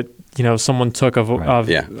that someone took of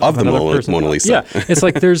the Mona Lisa? Yeah, it's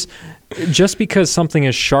like just because something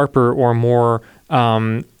is sharper or more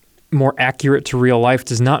accurate to real life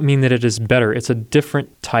does not mean that it is better. It's a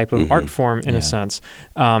different type of art form in a sense.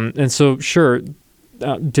 And so, sure,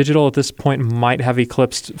 digital at this point might have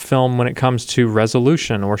eclipsed film when it comes to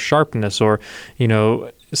resolution or sharpness or,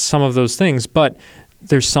 some of those things. But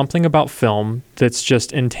there's something about film that's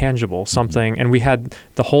just intangible, and we had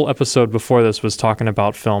the whole episode before this was talking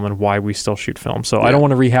about film and why we still shoot film. So I don't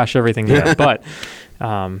want to rehash everything yet, but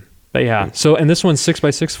yeah. So, and this one's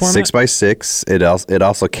 6x6 format? 6x6. It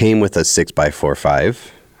also came with a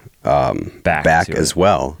 6x4.5 back as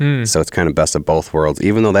well. So it's kind of best of both worlds.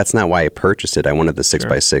 Even though that's not why I purchased it, I wanted the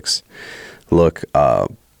 6x6 look.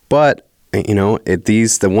 But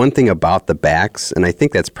the one thing about the backs, and I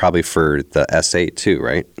think that's probably for the S8 too,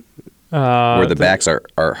 right? Where the backs are.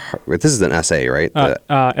 This is an SA, right?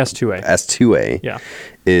 S2A. S2A. Yeah.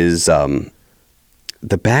 Is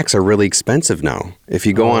the backs are really expensive now. If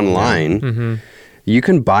you go online, you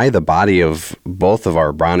can buy the body of both of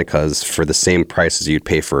our Bronicas for the same price as you'd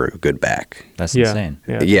pay for a good back. That's insane.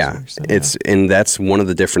 And that's one of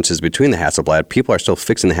the differences between the Hasselblad. People are still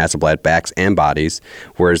fixing the Hasselblad backs and bodies,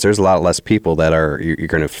 whereas there's a lot less people that you're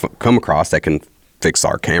going to come across that can fix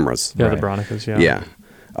our cameras. Yeah, the Bronicas. Yeah.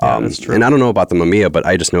 That's true. And I don't know about the Mamiya, but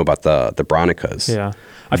I just know about the Bronicas. Yeah.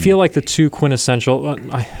 I feel like the two quintessential,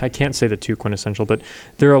 I can't say the two quintessential, but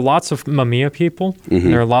there are lots of Mamiya people, and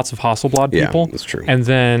there are lots of Hasselblad people. Yeah, that's true. And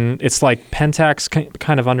then it's like Pentax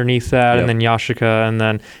kind of underneath that, and then Yashica, and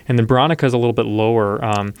then Bronica is a little bit lower.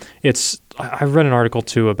 I read an article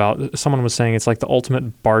too about, someone was saying it's like the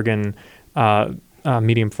ultimate bargain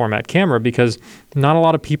medium format camera because not a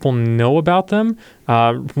lot of people know about them.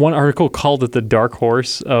 One article called it the dark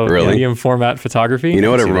horse of medium format photography. You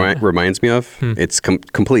know what it reminds me of? It's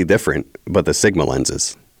completely different, but the Sigma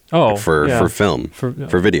lenses. Oh, for film, for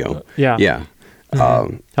video. Yeah.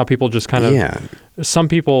 How people just kind of some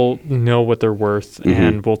people know what they're worth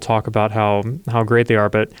and will talk about how great they are,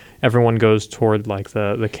 but everyone goes toward like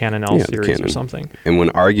the Canon L series or something. And when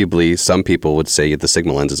arguably some people would say the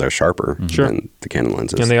Sigma lenses are sharper than the Canon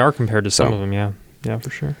lenses. And they are compared to some of them, yeah, for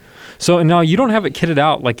sure. So and now you don't have it kitted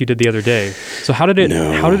out like you did the other day. So how did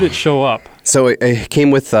it show up? So it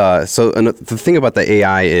came with the thing about the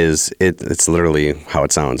AI is it's literally how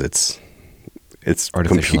it sounds. It's it's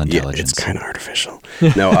artificial intelligence. Yeah, it's kind of artificial.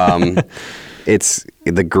 No, it's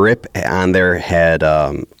the grip on there had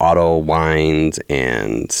auto wind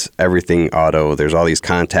and everything auto. There's all these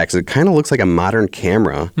contacts. It kind of looks like a modern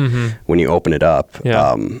camera when you open it up.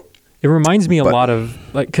 Yeah. It reminds me a lot of,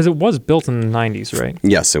 like, because it was built in the 90s, right?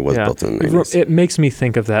 Yes, it was built in the 90s. It makes me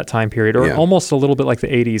think of that time period, or almost a little bit like the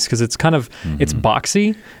 80s, because it's kind of, it's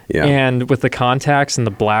boxy, and with the contacts and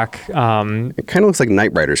the black. It kind of looks like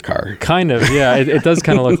Knight Rider's car. Kind of, yeah. It does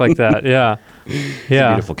kind of look like that, yeah. It's a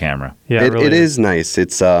beautiful camera. Yeah, it is nice.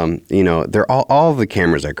 It's, they're all of the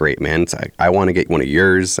cameras are great, man. It's like, I want to get one of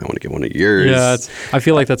yours. I want to get one of yours. Yeah, I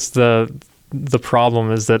feel like that's the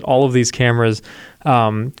problem is that all of these cameras,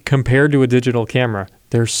 compared to a digital camera,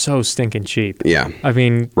 they're so stinking cheap. Yeah. I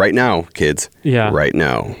mean... Right now, kids. Yeah. Right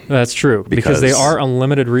now. That's true. Because they are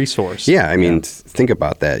unlimited resource. Yeah, I mean, think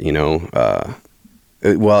about that,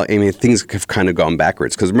 well, I mean, things have kind of gone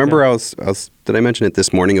backwards. Because remember, did I mention it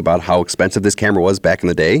this morning about how expensive this camera was back in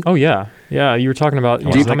the day? Oh, yeah. Yeah, you were talking about how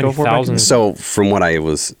many thousands... So, from what I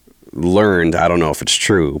learned, I don't know if it's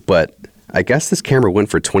true, but... I guess this camera went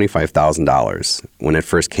for $25,000 when it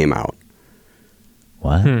first came out.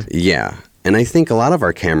 What? Yeah. And I think a lot of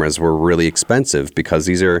our cameras were really expensive because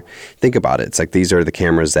think about it. It's like these are the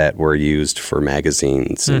cameras that were used for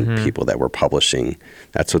magazines and people that were publishing.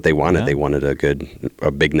 That's what they wanted. Yeah. They wanted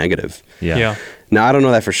a big negative. Yeah. Now, I don't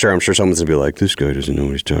know that for sure. I'm sure someone's going to be like, this guy doesn't know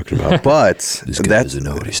what he's talking about. But this guy doesn't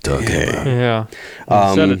know what he's talking about. Yeah.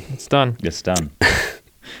 You said it. It's done. It's done.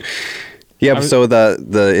 Yeah. So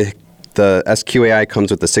the SQAI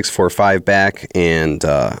comes with the 645 back, and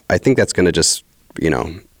I think that's going to just,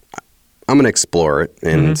 I'm going to explore it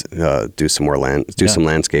and do some more some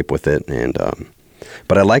landscape with it. And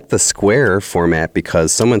but I like the square format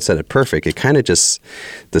because someone said it perfect. It kind of just,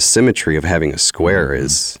 the symmetry of having a square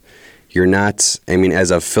is, you're not, I mean,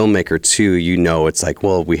 as a filmmaker too, it's like,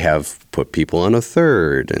 well, we have put people on a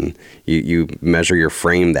third, and you measure your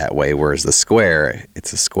frame that way, whereas the square,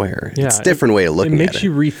 it's a square. Yeah, it's a different way of looking at it. It makes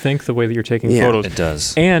you rethink the way that you're taking photos. It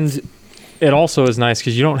does. And it also is nice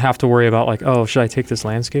because you don't have to worry about like, oh, should I take this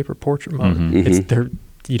landscape or portrait mode?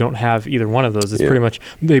 You don't have either one of those. It's pretty much,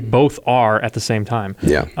 they both are at the same time.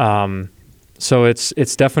 Yeah. So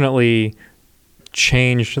it's definitely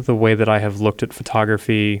changed the way that I have looked at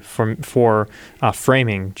photography for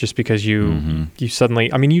framing, just because you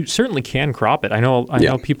suddenly, I mean, you certainly can crop it. I know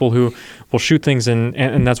people who will shoot things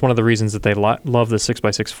and that's one of the reasons that they love the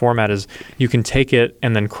 6x6 format is you can take it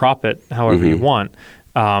and then crop it however you want,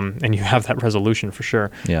 and you have that resolution for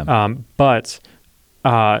sure. Yeah. But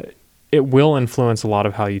it will influence a lot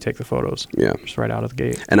of how you take the photos. Yeah. Just right out of the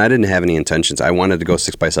gate. And I didn't have any intentions. I wanted to go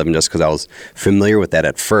 6x7 just because I was familiar with that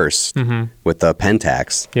at first with the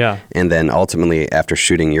Pentax. Yeah. And then ultimately after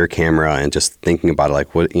shooting your camera and just thinking about it,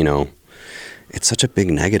 like what, it's such a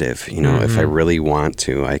big negative. If I really want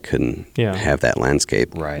to, I can have that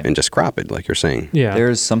landscape and just crop it like you're saying. Yeah.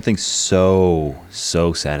 There's something so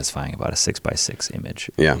satisfying about a 6x6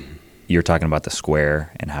 image. Yeah. You're talking about the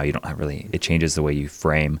square and how you don't have really, it changes the way you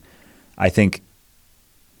frame. I think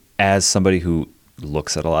as somebody who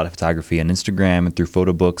looks at a lot of photography on Instagram and through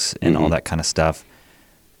photo books and all that kind of stuff,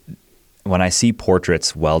 when I see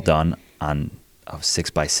portraits well done on a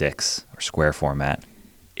 6x6 or square format,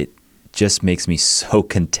 it just makes me so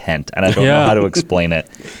content. And I don't know how to explain it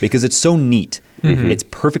because it's so neat. It's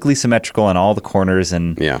perfectly symmetrical in all the corners.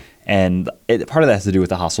 And part of that has to do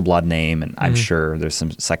with the Hasselblad name. And I'm sure there's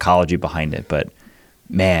some psychology behind it. But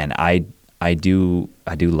man, I do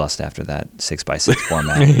lust after that 6x6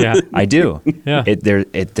 format. Yeah, I do. Yeah,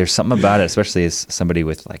 there's something about it, especially as somebody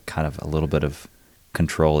with like kind of a little bit of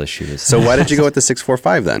control issues. So why did you go with the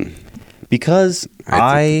 645 then? Because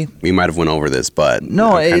we might have went over this, but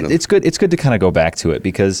no, it's good. It's good to kind of go back to it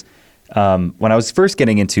because when I was first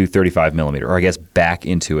getting into 35 millimeter, or I guess back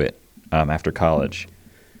into it after college,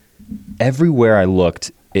 everywhere I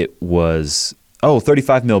looked, it was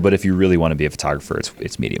 35 mil, but if you really want to be a photographer,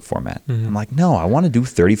 it's medium format. I'm like, no, I want to do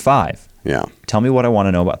 35. Yeah. Tell me what I want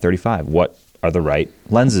to know about 35. What are the right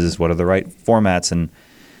lenses? What are the right formats and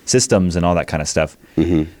systems and all that kind of stuff?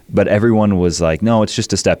 But everyone was like, no, it's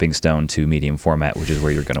just a stepping stone to medium format, which is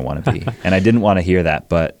where you're going to want to be. And I didn't want to hear that,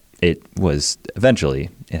 but it was eventually,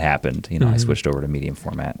 it happened. I switched over to medium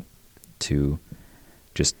format to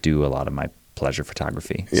just do a lot of my pleasure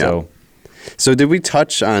photography. Yeah. So did we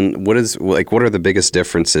touch on what are the biggest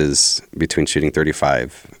differences between shooting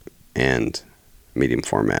 35 and medium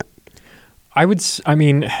format? I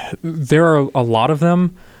mean, there are a lot of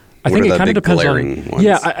them. I think it kind of depends on. Ones?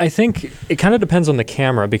 Yeah, I think it kind of depends on the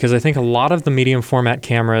camera, because I think a lot of the medium format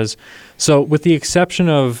cameras. So, with the exception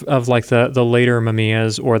of like the later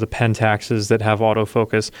Mamiyas or the Pentaxes that have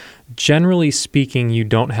autofocus, generally speaking, you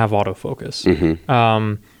don't have autofocus.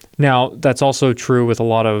 Mm-hmm. Now, that's also true with a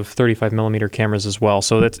lot of 35 millimeter cameras as well.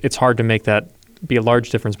 So it's hard to make that be a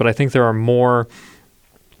large difference. But I think there are more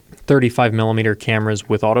 35 millimeter cameras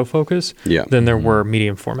with autofocus than there were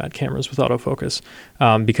medium format cameras with autofocus,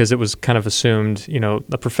 because it was kind of assumed,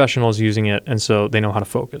 the professionals using it, and so they know how to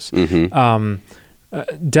focus. Mm-hmm.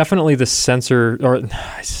 Definitely the sensor, or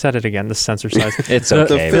I said it again, the sensor size. It's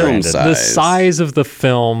okay. The film size. The size of the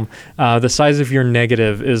film, the size of your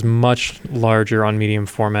negative is much larger on medium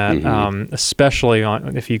format, especially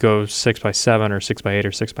if you go 6x7 or 6x8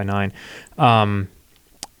 or 6x9.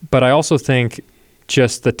 But I also think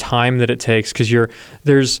just the time that it takes,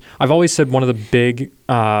 because I've always said one of the big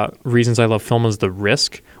reasons I love film is the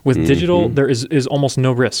risk. With digital, there is almost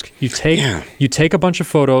no risk. You take a bunch of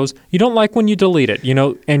photos, you don't like when you delete it,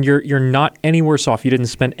 and you're not any worse off. You didn't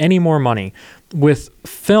spend any more money. With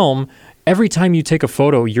film, every time you take a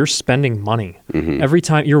photo, you're spending money. Mm-hmm. Every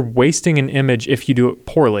time you're wasting an image if you do it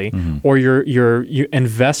poorly, or you're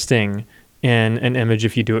investing in an image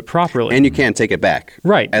if you do it properly. And you can't take it back.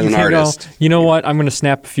 Right. As an artist. What? I'm going to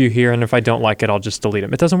snap a few here, and if I don't like it, I'll just delete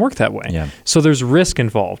them. It doesn't work that way. Yeah. So there's risk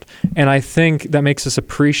involved. And I think that makes us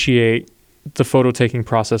appreciate the photo taking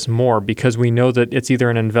process more, because we know that it's either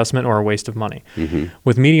an investment or a waste of money. Mm-hmm.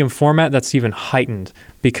 With medium format, that's even heightened,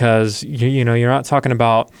 because you're not talking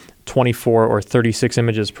about 24 or 36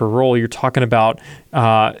 images per roll. You're talking about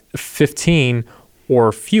 15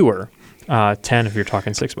 or fewer. 10 if you're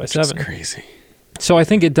talking 6x7. That's crazy. So I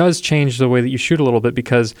think it does change the way that you shoot a little bit,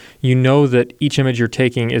 because you know that each image you're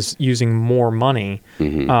taking is using more money.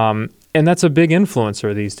 Mm-hmm. And that's a big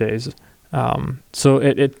influencer these days. So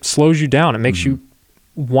it slows you down. It makes you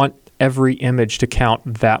want every image to count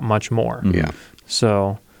that much more. Mm-hmm. Yeah.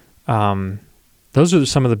 So those are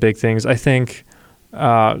some of the big things. I think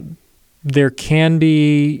there can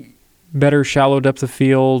be better shallow depth of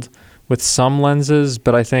field with some lenses,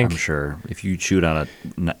 but I think... I'm sure if you shoot on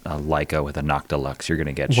a Leica with a Noctilux, you're going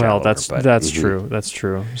to get shallower. Well, that's true. That's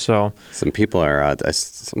true. So some people are...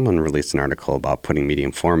 someone released an article about putting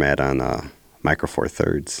medium format on Micro Four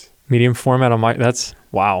Thirds. Medium format on that's...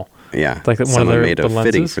 Wow. Yeah. Like someone made a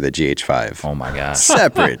fitting for the GH5. Oh, my gosh.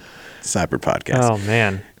 Separate podcast. Oh,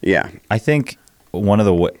 man. Yeah. I think one of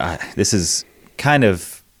the... this is kind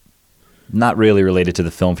of... not really related to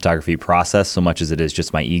the film photography process so much as it is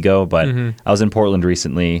just my ego, but I was in Portland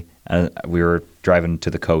recently. We were driving to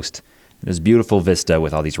the coast. There's a beautiful vista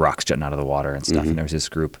with all these rocks jutting out of the water and stuff. And there was this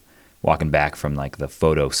group walking back from like the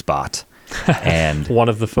photo spot. And one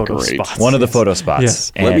of the photo spots. One of the photo spots.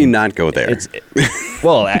 Yes. And let me not go there.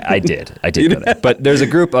 Well, I did go there. But there's a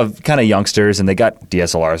group of kind of youngsters, and they got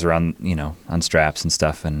DSLRs around, on straps and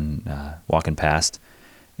stuff, and walking past.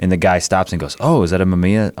 And the guy stops and goes, "Oh, is that a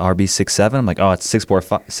Mamiya RB67?" I'm like, "Oh, it's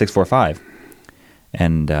 645."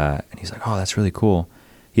 And he's like, "Oh, that's really cool."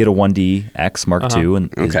 He had a 1DX Mark II,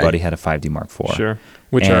 and his buddy had a 5D Mark IV. Sure,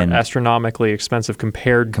 which are astronomically expensive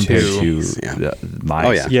compared to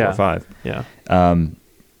my 645. Yeah.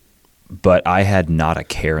 But I had not a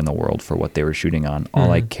care in the world for what they were shooting on.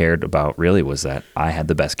 All I cared about really was that I had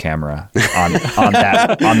the best camera on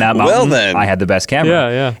that mountain. Well, then. I had the best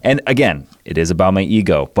camera. Yeah. And again, it is about my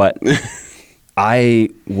ego, but I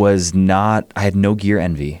had no gear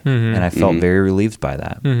envy, and I felt very relieved by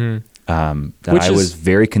that. I was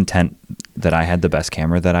very content that I had the best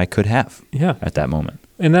camera that I could have at that moment.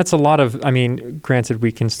 And that's a lot of, granted,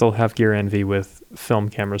 we can still have gear envy with film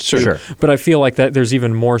cameras. Sure. But I feel like that there's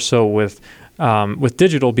even more so with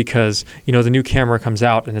digital, because, the new camera comes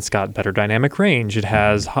out and it's got better dynamic range. It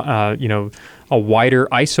has, a wider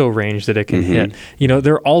ISO range that it can hit.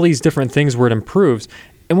 There are all these different things where it improves.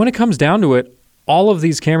 And when it comes down to it, all of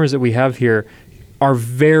these cameras that we have here are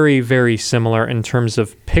very, very similar in terms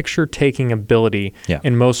of picture-taking ability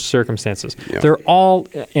in most circumstances. Yeah. They're all,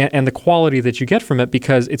 and the quality that you get from it,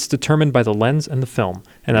 because it's determined by the lens and the film,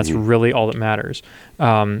 and that's really all that matters.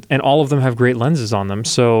 And all of them have great lenses on them,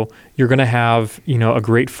 so you're going to have, a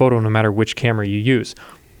great photo no matter which camera you use.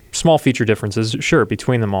 Small feature differences, sure,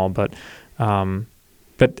 between them all, but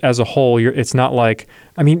as a whole, it's not like...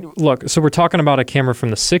 look, so we're talking about a camera from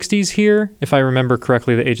the 60s here, if I remember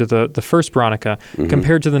correctly, the age of the first Bronica,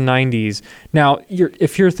 compared to the 90s. Now,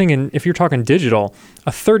 if you're talking digital,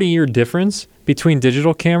 a 30-year difference between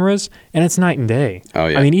digital cameras, and it's night and day. Oh,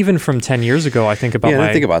 yeah. Even from 10 years ago, I think about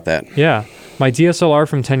I think about that. Yeah. My DSLR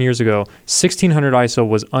from 10 years ago, 1600 ISO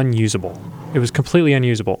was unusable. It was completely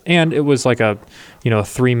unusable. And it was like a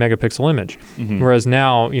 3 megapixel image. Whereas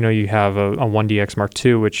now, you have a 1DX Mark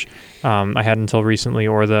II, which I had until recently,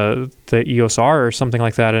 or the EOS R or something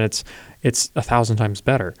like that, and it's 1,000 times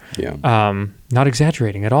better. Yeah. Not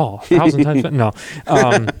exaggerating at all. 1,000 times better. No.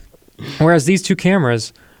 Whereas these two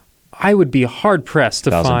cameras, I would be hard pressed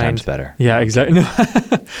to 1,000 find. times better. Yeah, exactly.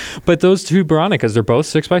 But those two Bronicas, they're both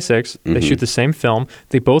 6x6. They shoot the same film.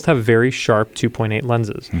 They both have very sharp 2.8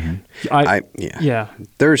 lenses. Yeah.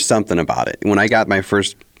 There's something about it. When I got my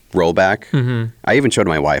first rollback, I even showed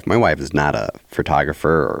my wife. My wife is not a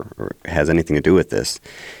photographer or has anything to do with this.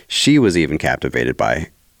 She was even captivated by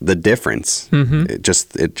the difference. It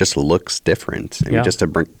just looks different. I mean, just to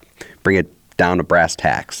bring it down to brass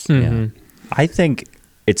tacks. Yeah. I think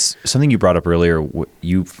it's something you brought up earlier.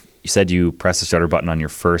 You said you pressed the shutter button on your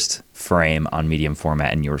first frame on medium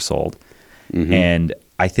format and you were sold. And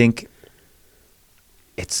I think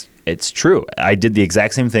it's true. I did the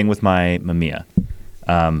exact same thing with my Mamiya.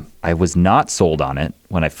 I was not sold on it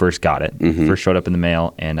when I first got it. First showed up in the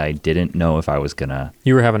mail, and I didn't know if I was gonna.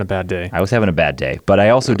 You were having a bad day. I was having a bad day, but I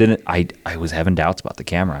also didn't. I was having doubts about the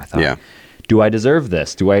camera. I thought, do I deserve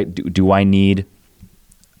this? Do I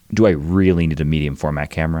really need a medium format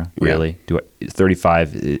camera? Really?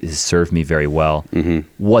 35 has served me very well.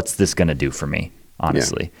 What's this going to do for me,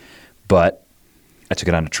 honestly? But I took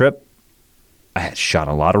it on a trip. I had shot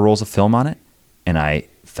a lot of rolls of film on it, and I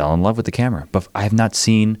fell in love with the camera. But I have not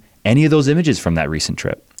seen any of those images from that recent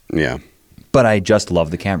trip. Yeah. But I just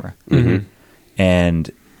love the camera.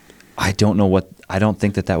 And I don't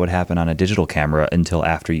think that would happen on a digital camera until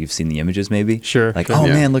after you've seen the images, maybe. Sure. Like,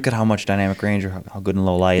 man, look at how much dynamic range, or how good in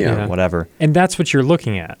low light, or whatever. And that's what you're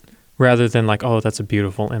looking at, rather than like, oh, that's a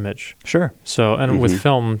beautiful image. Sure. So, and with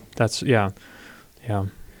film, that's,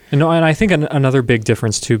 And I think another big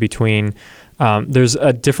difference, too, between, there's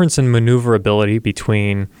a difference in maneuverability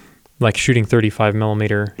between like shooting 35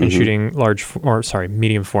 millimeter and shooting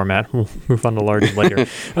medium format. We'll move on to large later.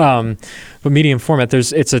 But medium format,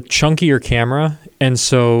 it's a chunkier camera, and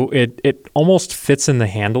so it almost fits in the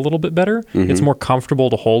hand a little bit better. It's more comfortable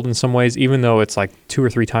to hold in some ways, even though it's like 2 or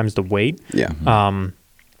 3 times the weight. Yeah.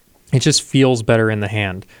 It just feels better in the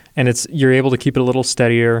hand, and you're able to keep it a little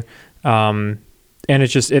steadier. And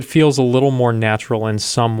it feels a little more natural in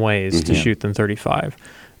some ways to shoot than 35.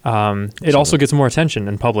 It also gets more attention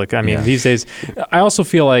in public. I mean, these days, I also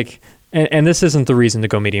feel like, and this isn't the reason to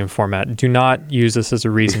go medium format. Do not use this as a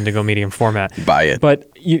reason to go medium format. Buy it. But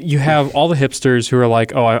you have all the hipsters who are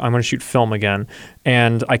like, oh, I'm going to shoot film again.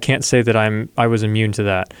 And I can't say that I was immune to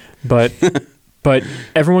that. But but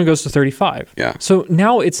everyone goes to 35. Yeah. So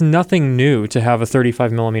now it's nothing new to have a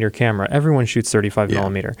 35 millimeter camera. Everyone shoots 35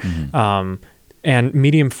 millimeter. And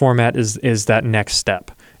medium format is that next step.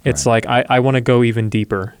 It's like I want to go even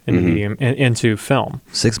deeper into medium into film.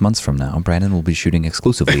 6 months from now, Brandon will be shooting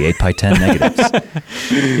exclusively 8x10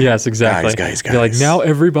 negatives. Yes, exactly. Guys. They're like, now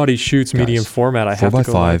everybody shoots medium format. I have to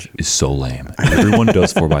go 4x5 is so lame. Everyone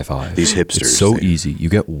does 4x5. These hipsters. It's so easy. You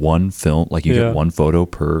get one film, like you get one photo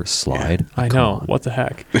per slide. I know. What the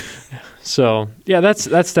heck? So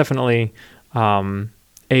that's definitely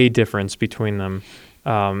a difference between them,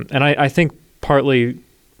 and I think partly.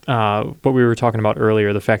 What we were talking about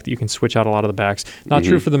earlier, the fact that you can switch out a lot of the backs. Not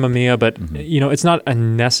true for the Mamiya, but it's not a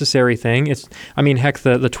necessary thing. Heck,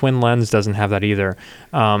 the twin lens doesn't have that either.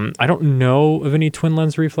 I don't know of any twin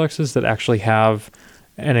lens reflexes that actually have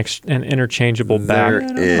an interchangeable back.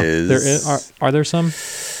 There is. Are there some?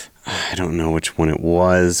 I don't know which one it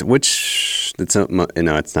was. It's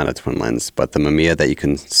not a twin lens, but the Mamiya that you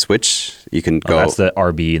can switch, you can go. That's the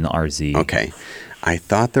RB and the RZ. Okay. I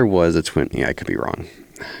thought there was a twin. Yeah, I could be wrong.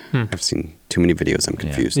 I've seen too many videos. I'm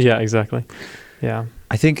confused. Yeah, exactly. Yeah.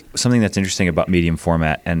 I think something that's interesting about medium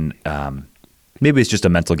format, and maybe it's just a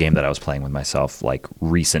mental game that I was playing with myself like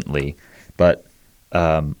recently, but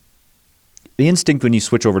the instinct when you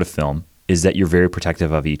switch over to film is that you're very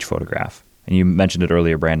protective of each photograph. And you mentioned it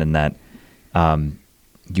earlier, Brandon, that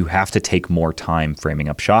you have to take more time framing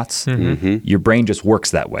up shots. Your brain just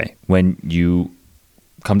works that way. When you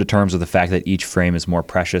come to terms with the fact that each frame is more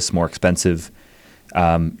precious, more expensive,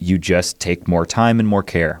 you just take more time and more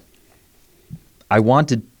care. I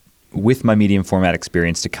wanted, with my medium format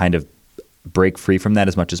experience, to kind of break free from that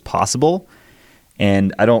as much as possible.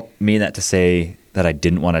 And I don't mean that to say that I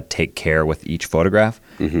didn't want to take care with each photograph,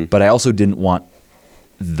 but I also didn't want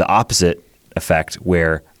the opposite effect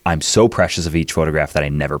where I'm so precious of each photograph that I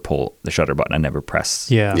never pull the shutter button. I never press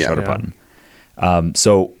the shutter button.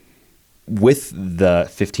 So with the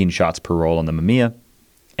 15 shots per roll on the Mamiya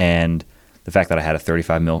and the fact that I had a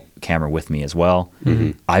 35 mil camera with me as well.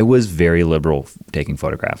 I was very liberal taking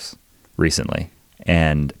photographs recently,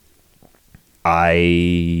 and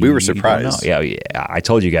we were surprised. Yeah, I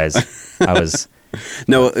told you guys I was.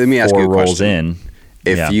 No, let me ask you a question. In.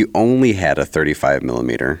 If you only had a 35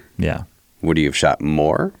 millimeter, would you have shot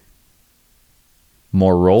more?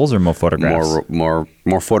 More rolls or more photographs?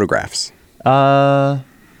 More photographs.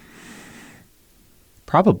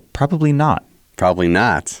 Probably not. Probably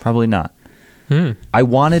not. Probably not. I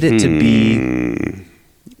wanted it to be.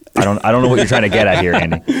 I don't know what you're trying to get at here,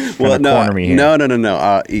 Andy. Well, corner me here.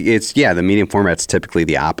 No. It's the medium format's typically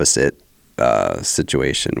the opposite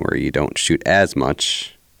situation where you don't shoot as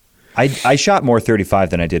much. I shot more 35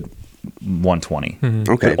 than I did 120.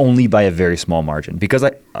 Okay. But only by a very small margin because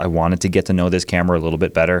I wanted to get to know this camera a little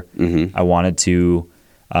bit better. I wanted to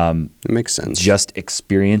it makes sense. Just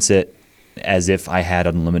experience it as if I had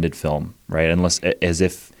unlimited film, right? As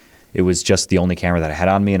if it was just the only camera that I had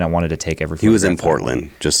on me, and I wanted to take every. He was in Portland,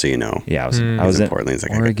 just so you know. Yeah, I was in Portland. He's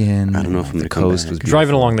like, Oregon. I don't know if I'm the coast was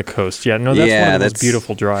driving along the coast. Yeah, no, that's one of those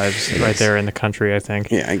beautiful drives right there in the country. I think.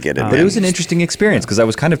 Yeah, I get it. But it was an interesting experience because I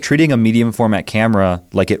was kind of treating a medium format camera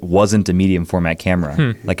like it wasn't a medium format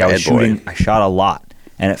camera. Like I was shooting. I shot a lot,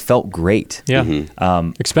 and it felt great. Yeah,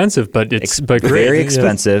 expensive, but but great. Very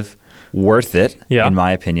expensive. Worth it, in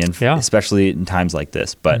my opinion, especially in times like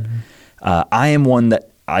this. But I am one that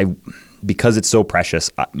because it's so precious,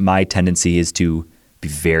 my tendency is to be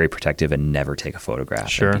very protective and never take a photograph.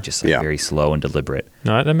 Sure. And be just very slow and deliberate.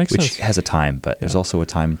 No, that makes sense. Which has a time, but there's also a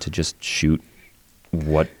time to just shoot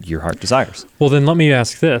what your heart desires. Well, then let me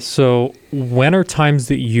ask this. So when are times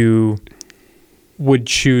that you would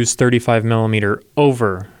choose 35 millimeter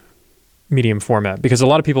over medium format? Because a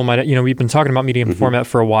lot of people might, we've been talking about medium format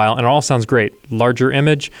for a while, and it all sounds great. Larger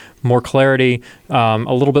image, more clarity, a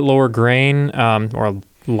little bit lower grain, or a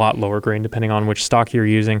lot lower grain depending on which stock you're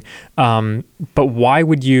using. But why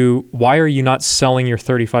are you not selling your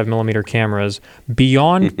 35 millimeter cameras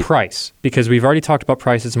beyond price? Because we've already talked about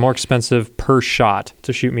price. It's more expensive per shot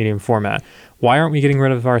to shoot medium format. Why aren't we getting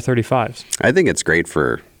rid of our 35s? I think it's great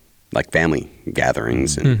for like family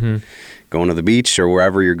gatherings and going to the beach or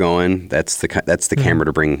wherever you're going. That's the camera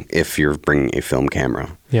to bring if you're bringing a film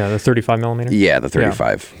camera. Yeah, the 35 millimeter. Yeah, the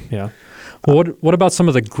 35. Yeah. Well, what about some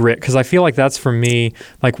of the grit? Because I feel like that's for me.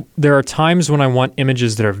 Like there are times when I want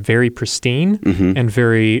images that are very pristine and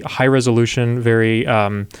very high resolution, very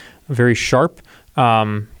very sharp.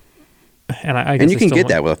 And you can get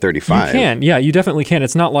that with a 35. You can, yeah, you definitely can.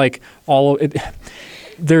 It's not like all it.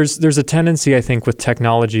 There's a tendency, I think, with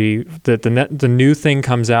technology that the new thing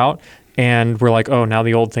comes out. And we're like, oh, now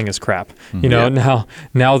the old thing is crap.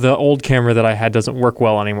 Now the old camera that I had doesn't work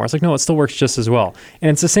well anymore. It's like, no, it still works just as well.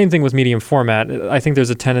 And it's the same thing with medium format. I think there's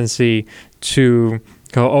a tendency to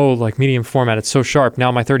go, oh, like medium format, it's so sharp.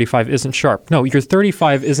 Now my 35 isn't sharp. No, your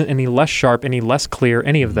 35 isn't any less sharp, any less clear,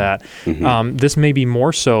 any of that. This may be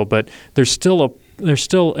more so, but there's still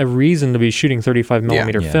a reason to be shooting 35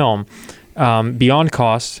 millimeter film beyond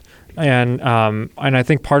cost. And I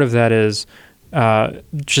think part of that is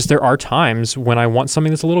just there are times when I want something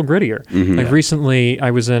that's a little grittier. Like recently,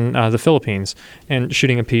 I was in the Philippines and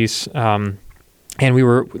shooting a piece, and we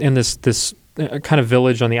were in this kind of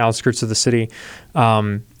village on the outskirts of the city,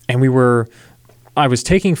 and I was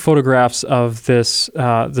taking photographs of this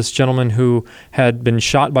gentleman who had been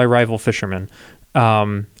shot by rival fishermen.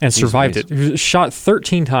 And survived it. He was shot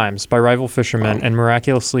 13 times by rival fishermen and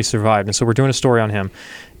miraculously survived. And so we're doing a story on him,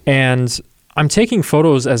 and I'm taking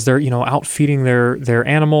photos as they're, out feeding their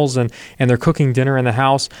animals and they're cooking dinner in the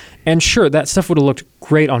house. And sure, that stuff would have looked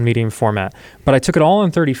great on medium format, but I took it all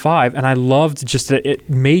on 35 and I loved just that it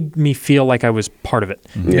made me feel like I was part of it.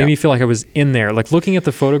 It made me feel like I was in there. Like looking at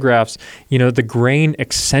the photographs, the grain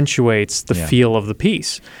accentuates the feel of the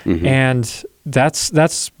piece. And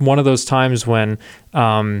that's one of those times when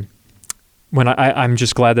I'm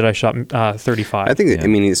just glad that I shot 35. I think,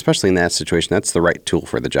 especially in that situation, that's the right tool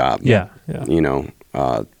for the job. Yeah.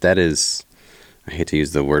 That is, I hate to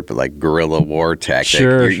use the word, but like guerrilla war tactic.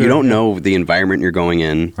 Sure, you don't know the environment you're going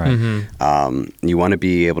in. Right. You want to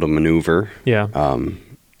be able to maneuver. Yeah.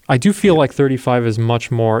 I do feel like 35 is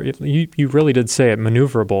much more, you really did say it,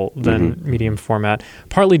 maneuverable than medium format,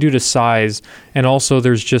 partly due to size, and also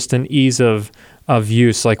there's just an ease of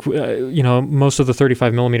use. Like, most of the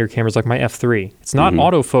 35 millimeter cameras, like my F3, it's not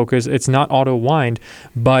autofocus, it's not auto wind,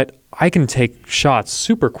 but I can take shots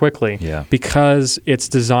super quickly because it's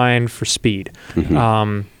designed for speed.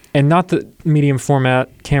 And not that medium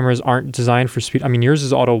format cameras aren't designed for speed. I mean, yours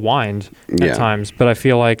is auto wind at times, but I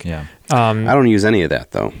feel like I don't use any of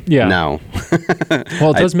that though. Yeah. No.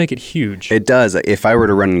 Well, it does make it huge. It does. If I were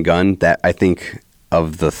to run and gun, that I think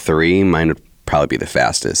of the three, mine would probably be the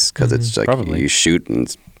fastest because it's like probably. you shoot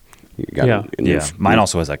and you got Mine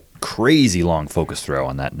also has a crazy long focus throw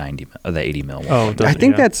on that 80 mil. Oh, I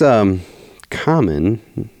think that's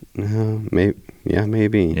common.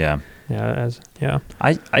 Maybe. Yeah.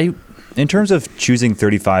 I in terms of choosing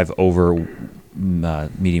 35 over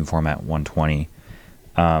medium format 120,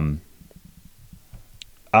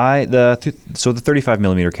 the 35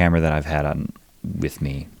 millimeter camera that I've had with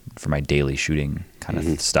me for my daily shooting kind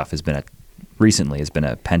of stuff has been a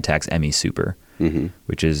Pentax ME Super,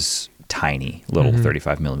 which is tiny little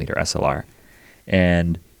 35 millimeter SLR,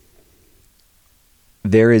 and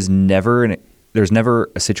there's never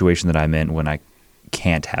a situation that I'm in when I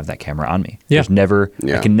can't have that camera on me. Yeah.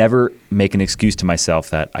 I can never make an excuse to myself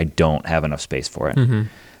that I don't have enough space for it.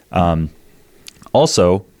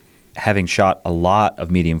 Also, having shot a lot of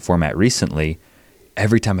medium format recently,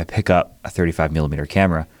 every time I pick up a 35 millimeter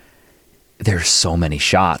camera, there's so many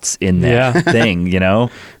shots in that thing, you know?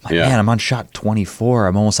 Man, I'm on shot 24.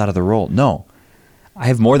 I'm almost out of the roll. No, I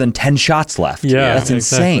have more than 10 shots left. Yeah, that's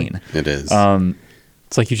insane. It is.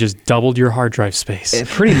 It's like you just doubled your hard drive space.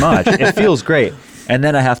 Pretty much. It feels great. And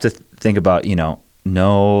then I have to think about, the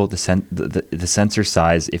sensor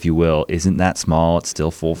size, if you will, isn't that small. It's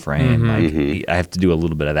still full frame. I have to do a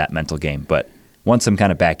little bit of that mental game. But once I'm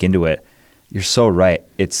kind of back into it, you're so right.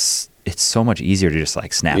 It's so much easier to just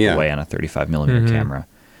like snap away on a 35 millimeter camera.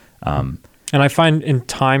 And I find in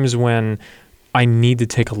times when I need to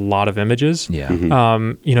take a lot of images,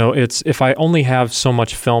 it's if I only have so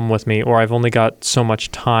much film with me or I've only got so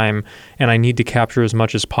much time and I need to capture as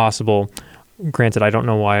much as possible. Granted, I don't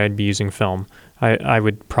know why I'd be using film. I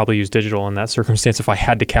would probably use digital in that circumstance if I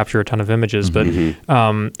had to capture a ton of images. But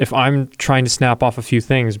if I'm trying to snap off a few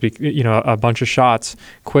things, a bunch of shots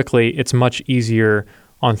quickly, it's much easier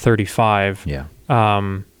on 35. Yeah.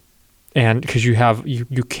 And because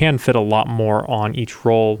you can fit a lot more on each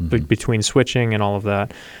roll between switching and all of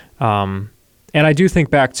that. And I do think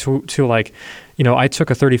back to like, I took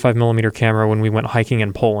a 35 millimeter camera when we went hiking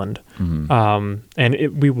in Poland.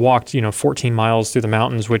 And we walked, 14 miles through the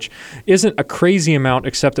mountains, which isn't a crazy amount,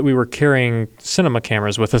 except that we were carrying cinema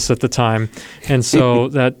cameras with us at the time. And so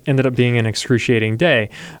that ended up being an excruciating day.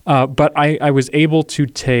 But I was able to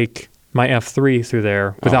take my F3 through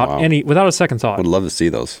there without a second thought. Would love to see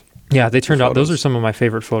those. Yeah, they turned out, those are some of my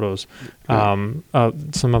favorite photos. Some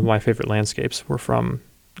of my favorite landscapes were from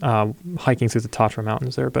hiking through the Tatra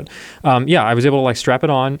Mountains there. But I was able to like strap it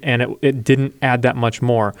on and it didn't add that much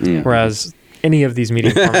more. Whereas any of these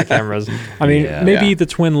medium format cameras, I mean, maybe the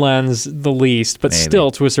twin lens the least, but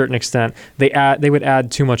still to a certain extent, they would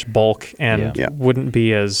add too much bulk and wouldn't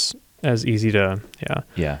be as easy to,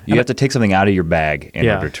 You have to take something out of your bag in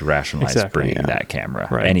order to rationalize bringing that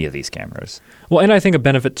camera, any of these cameras. Well, and I think a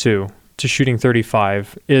benefit too to shooting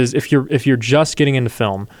 35 is if you're just getting into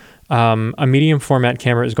film, a medium format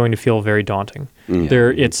camera is going to feel very daunting.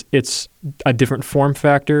 It's a different form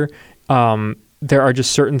factor. There are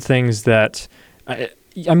just certain things that,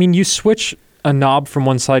 you switch a knob from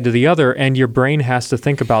one side to the other, and your brain has to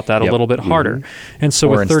think about that a little bit harder. And so,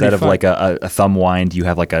 or instead of like a thumb wind, you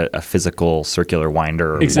have like a physical circular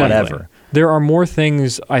winder or whatever. There are more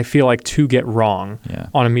things I feel like to get wrong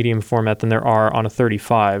on a medium format than there are on a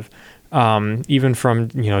 35. Even from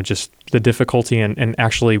just the difficulty in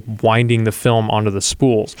actually winding the film onto the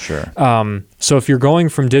spools. Sure. So if you're going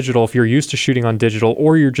from digital, if you're used to shooting on digital,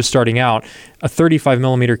 or you're just starting out, a 35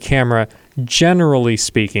 millimeter camera, generally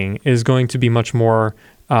speaking, is going to be much more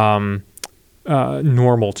normal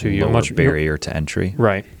to you. Much barrier to entry.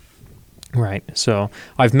 Right. So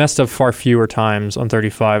I've messed up far fewer times on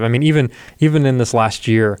 35. I mean, even in this last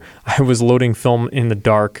year, I was loading film in the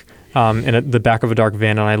dark. In the back of a dark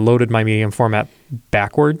van, and I loaded my medium format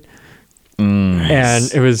backward.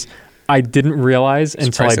 And I didn't realize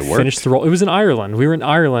until I finished the roll. It was in Ireland. We were in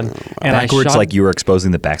Ireland. And backwards, like you were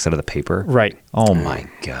exposing the backside of the paper? Right. Oh my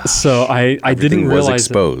gosh. So I didn't realize was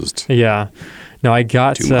exposed. Yeah. No, I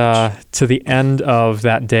got to the end of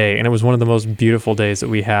that day, and it was one of the most beautiful days that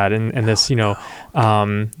we had in this,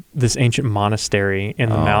 this ancient monastery in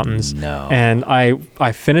the mountains. No. And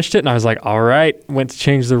I finished it, and I was like, all right, went to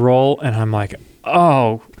change the roll, and I'm like,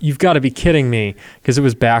 oh, you've got to be kidding me, because it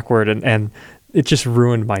was backward, and it just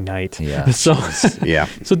ruined my night. Yeah. So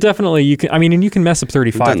definitely you can, and you can mess up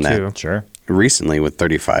 35 too. Sure. Recently with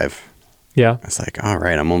 35. Yeah. I was like, all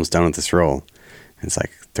right, I'm almost done with this roll. And it's like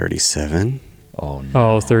 37. Oh,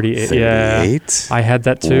 no. Oh, 38. 38? Yeah. I had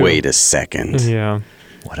that too. Wait a second. Yeah.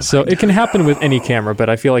 So it can happen with any camera, but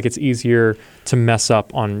I feel like it's easier to mess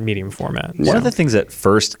up on medium format. One of the things that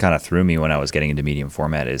first kind of threw me when I was getting into medium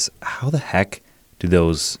format is how the heck do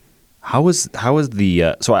those... How is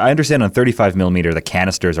the... so I understand on 35 millimeter, the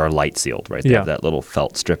canisters are light sealed, right? They have that little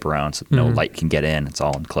felt strip around so no light can get in. It's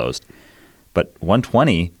all enclosed. But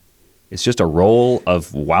 120... it's just a roll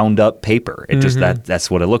of wound up paper. It just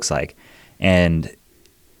that's what it looks like. And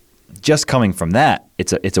just coming from that,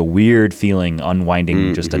 it's a weird feeling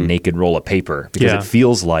unwinding just a naked roll of paper because it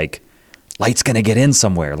feels like light's going to get in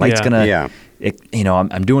somewhere. Light's going to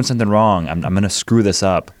I'm doing something wrong. I'm going to screw this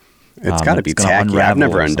up. It's got to be tacky. I've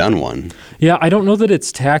never undone one. Yeah, I don't know that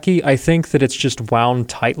it's tacky. I think that it's just wound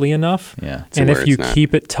tightly enough. Yeah. And if you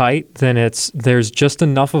keep it tight, then there's just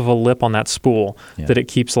enough of a lip on that spool that it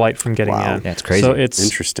keeps light from getting in. That's crazy. So it's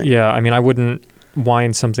interesting. Yeah, I mean, I wouldn't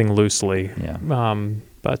wind something loosely. Yeah.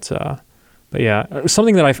 But yeah,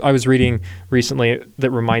 something that I was reading recently that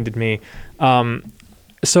reminded me.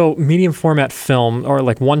 So medium format film or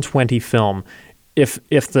like 120 film, if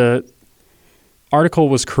the article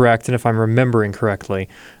was correct, and if I'm remembering correctly,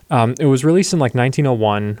 it was released in like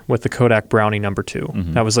 1901 with the Kodak Brownie No. 2.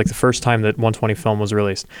 That was like the first time that 120 film was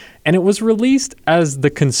released. And it was released as the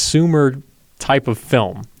consumer type of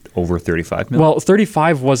film. Over 35 mil? Well,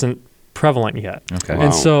 35 wasn't prevalent yet. Okay.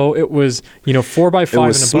 And so it was, 4x5 and above. It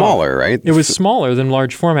was smaller, right? It was smaller than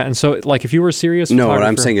large format. And so like if you were a serious photographer... No, what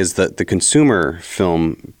I'm saying is that the consumer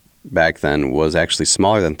film back then was actually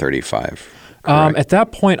smaller than 35. At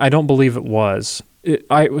that point, I don't believe it was. Go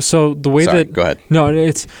ahead.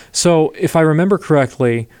 No, so if I remember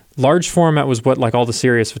correctly, large format was what like all the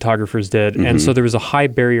serious photographers did, and so there was a high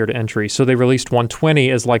barrier to entry. So they released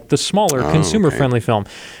 120 as like the smaller consumer-friendly film,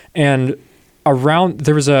 and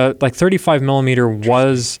there was a like 35 millimeter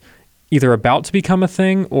was either about to become a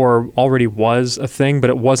thing or already was a thing, but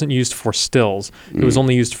it wasn't used for stills. It was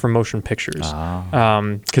only used for motion pictures.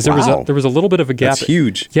 Because there was a little bit of a gap. That's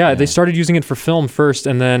huge. Yeah, they started using it for film first,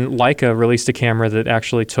 and then Leica released a camera that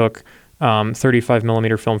actually took 35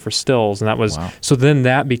 millimeter film for stills, and that was so then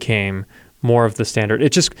that became more of the standard.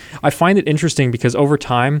 I find it interesting because over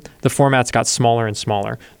time the formats got smaller and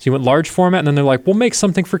smaller. So you went large format, and then they're like, we'll make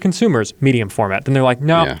something for consumers, medium format. Then they're like,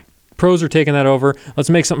 no. Yeah. Pros are taking that over. Let's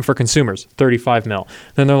make something for consumers, 35 mil.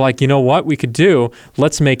 Then they're like, you know what we could do?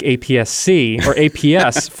 Let's make APS-C or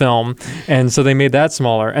APS film. And so they made that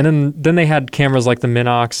smaller. And then they had cameras like the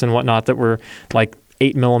Minox and whatnot that were like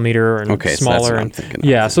 8 millimeter and smaller. So that's what I'm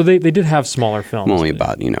thinking of. So they did have smaller films. I'm only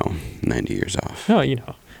about 90 years off. No,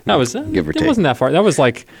 that was give or take. It wasn't that far. That was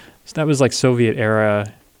like Soviet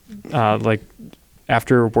era, like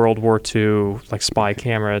after World War II, like spy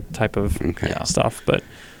camera type of stuff. But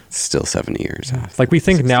still 70 years off. Like we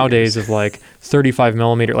think nowadays of like 35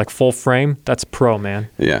 millimeter, like full frame, that's pro, man.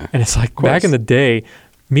 Yeah. And it's like back in the day,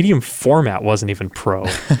 medium format wasn't even pro.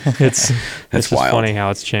 It's just wild. Funny how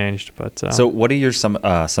it's changed. But so what are some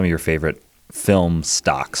of your favorite film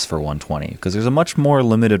stocks for 120? Because there's a much more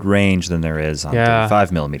limited range than there is on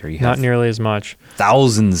 35 millimeter. You have not nearly as much.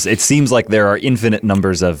 Thousands. It seems like there are infinite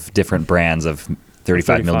numbers of different brands of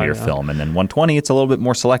 35 millimeter film, and then 120, it's a little bit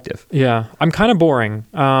more selective. Yeah, I'm kind of boring.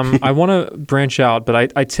 I want to branch out,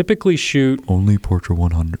 but I typically shoot only Portra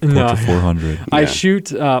 100, Portra 400. I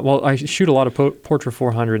shoot I shoot a lot of Portra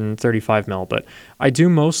 400 and 35 mil, but I do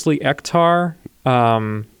mostly Ektar.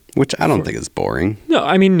 Which I don't think is boring. No,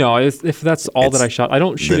 I mean no. If that's all that I shot, I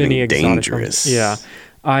don't shoot any exotic. Dangerous. Yeah,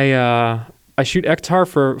 I shoot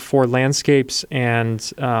Ektar for landscapes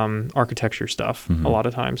and architecture stuff a lot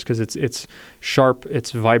of times because it's sharp,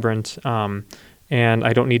 it's vibrant, and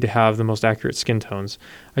I don't need to have the most accurate skin tones.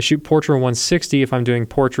 I shoot Portra 160 if I'm doing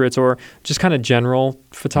portraits or just kind of general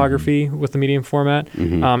photography with the medium format.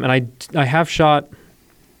 And I have shot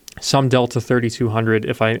some Delta 3200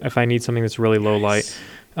 if I need something that's really low light.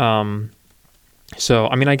 So,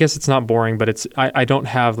 I mean, I guess it's not boring, but I don't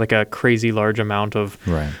have like a crazy large amount of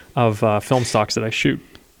film stocks that I shoot.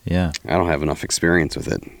 Yeah. I don't have enough experience with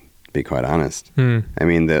it, to be quite honest. I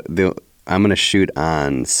mean, I'm going to shoot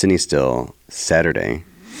on CineStill Saturday,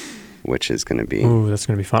 which is going to be... Ooh, that's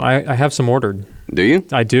going to be fun. I have some ordered. Do you?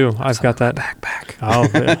 I do. I've got that.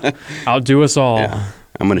 Backpack. I'll do us all. Yeah.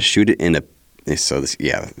 I'm going to shoot it in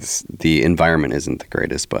the environment isn't the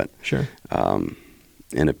greatest, but... Sure.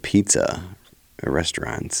 In a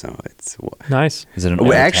restaurant, so it's nice. Is it an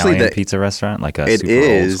Italian pizza restaurant, like a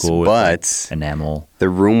super old school but enamel? The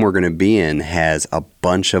room we're going to be in has a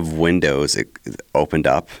bunch of windows opened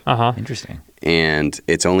up. Interesting. And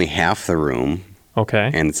it's only half the room. Okay.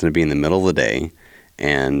 And it's going to be in the middle of the day.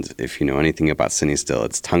 And if you know anything about CineStill,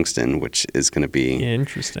 it's tungsten, which is going to be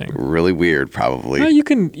interesting, really weird, probably. No, you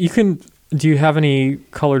can do you have any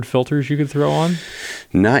colored filters you could throw on?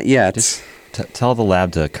 Not yet. Just tell the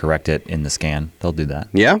lab to correct it in the scan. They'll do that.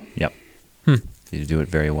 Yeah? Yep. You do it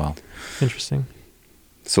very well. Interesting.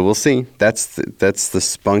 So we'll see. That's the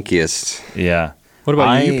spunkiest. Yeah. What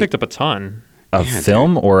about you? You picked up a ton. Of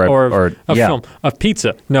film or film of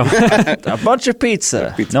pizza. No, a bunch of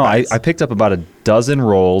pizza. No, I picked up about a dozen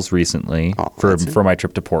rolls recently for my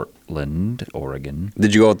trip to Portland, Oregon.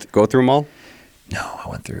 Did you go through them all? No, I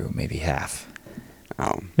went through maybe half.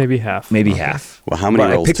 Oh, maybe half. Maybe half. Well, how many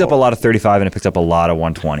rolls? I picked up a lot of 35 and I picked up a lot of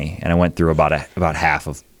 120, and I went through about half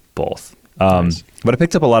of both. Nice. But I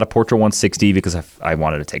picked up a lot of Portra 160 because I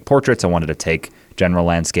wanted to take portraits. I wanted to take general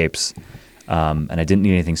landscapes. And I didn't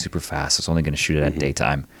need anything super fast. I was only going to shoot it at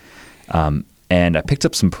daytime. And I picked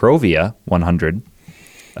up some Provia 100.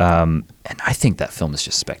 And I think that film is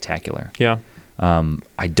just spectacular. Yeah.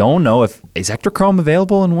 I don't know is Ektachrome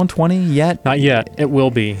available in 120 yet? Not yet. It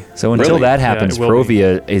will be. So until that happens,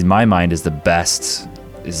 Provia, in my mind, is the best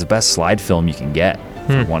slide film you can get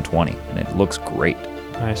for 120. And it looks great.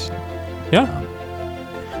 Nice. Yeah.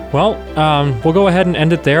 Well, we'll go ahead and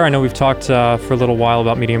end it there. I know we've talked for a little while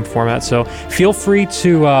about medium format, so feel free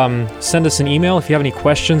to send us an email if you have any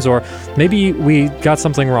questions, or maybe we got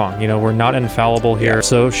something wrong. We're not infallible here. Yeah.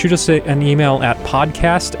 So shoot us an email at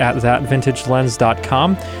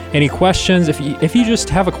podcast@thatvintagelens.com. Any questions? If you just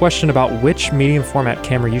have a question about which medium format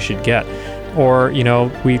camera you should get, or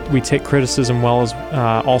we take criticism well as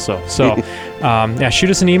also. So shoot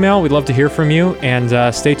us an email. We'd love to hear from you,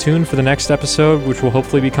 and stay tuned for the next episode, which will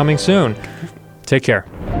hopefully be coming soon. Take care.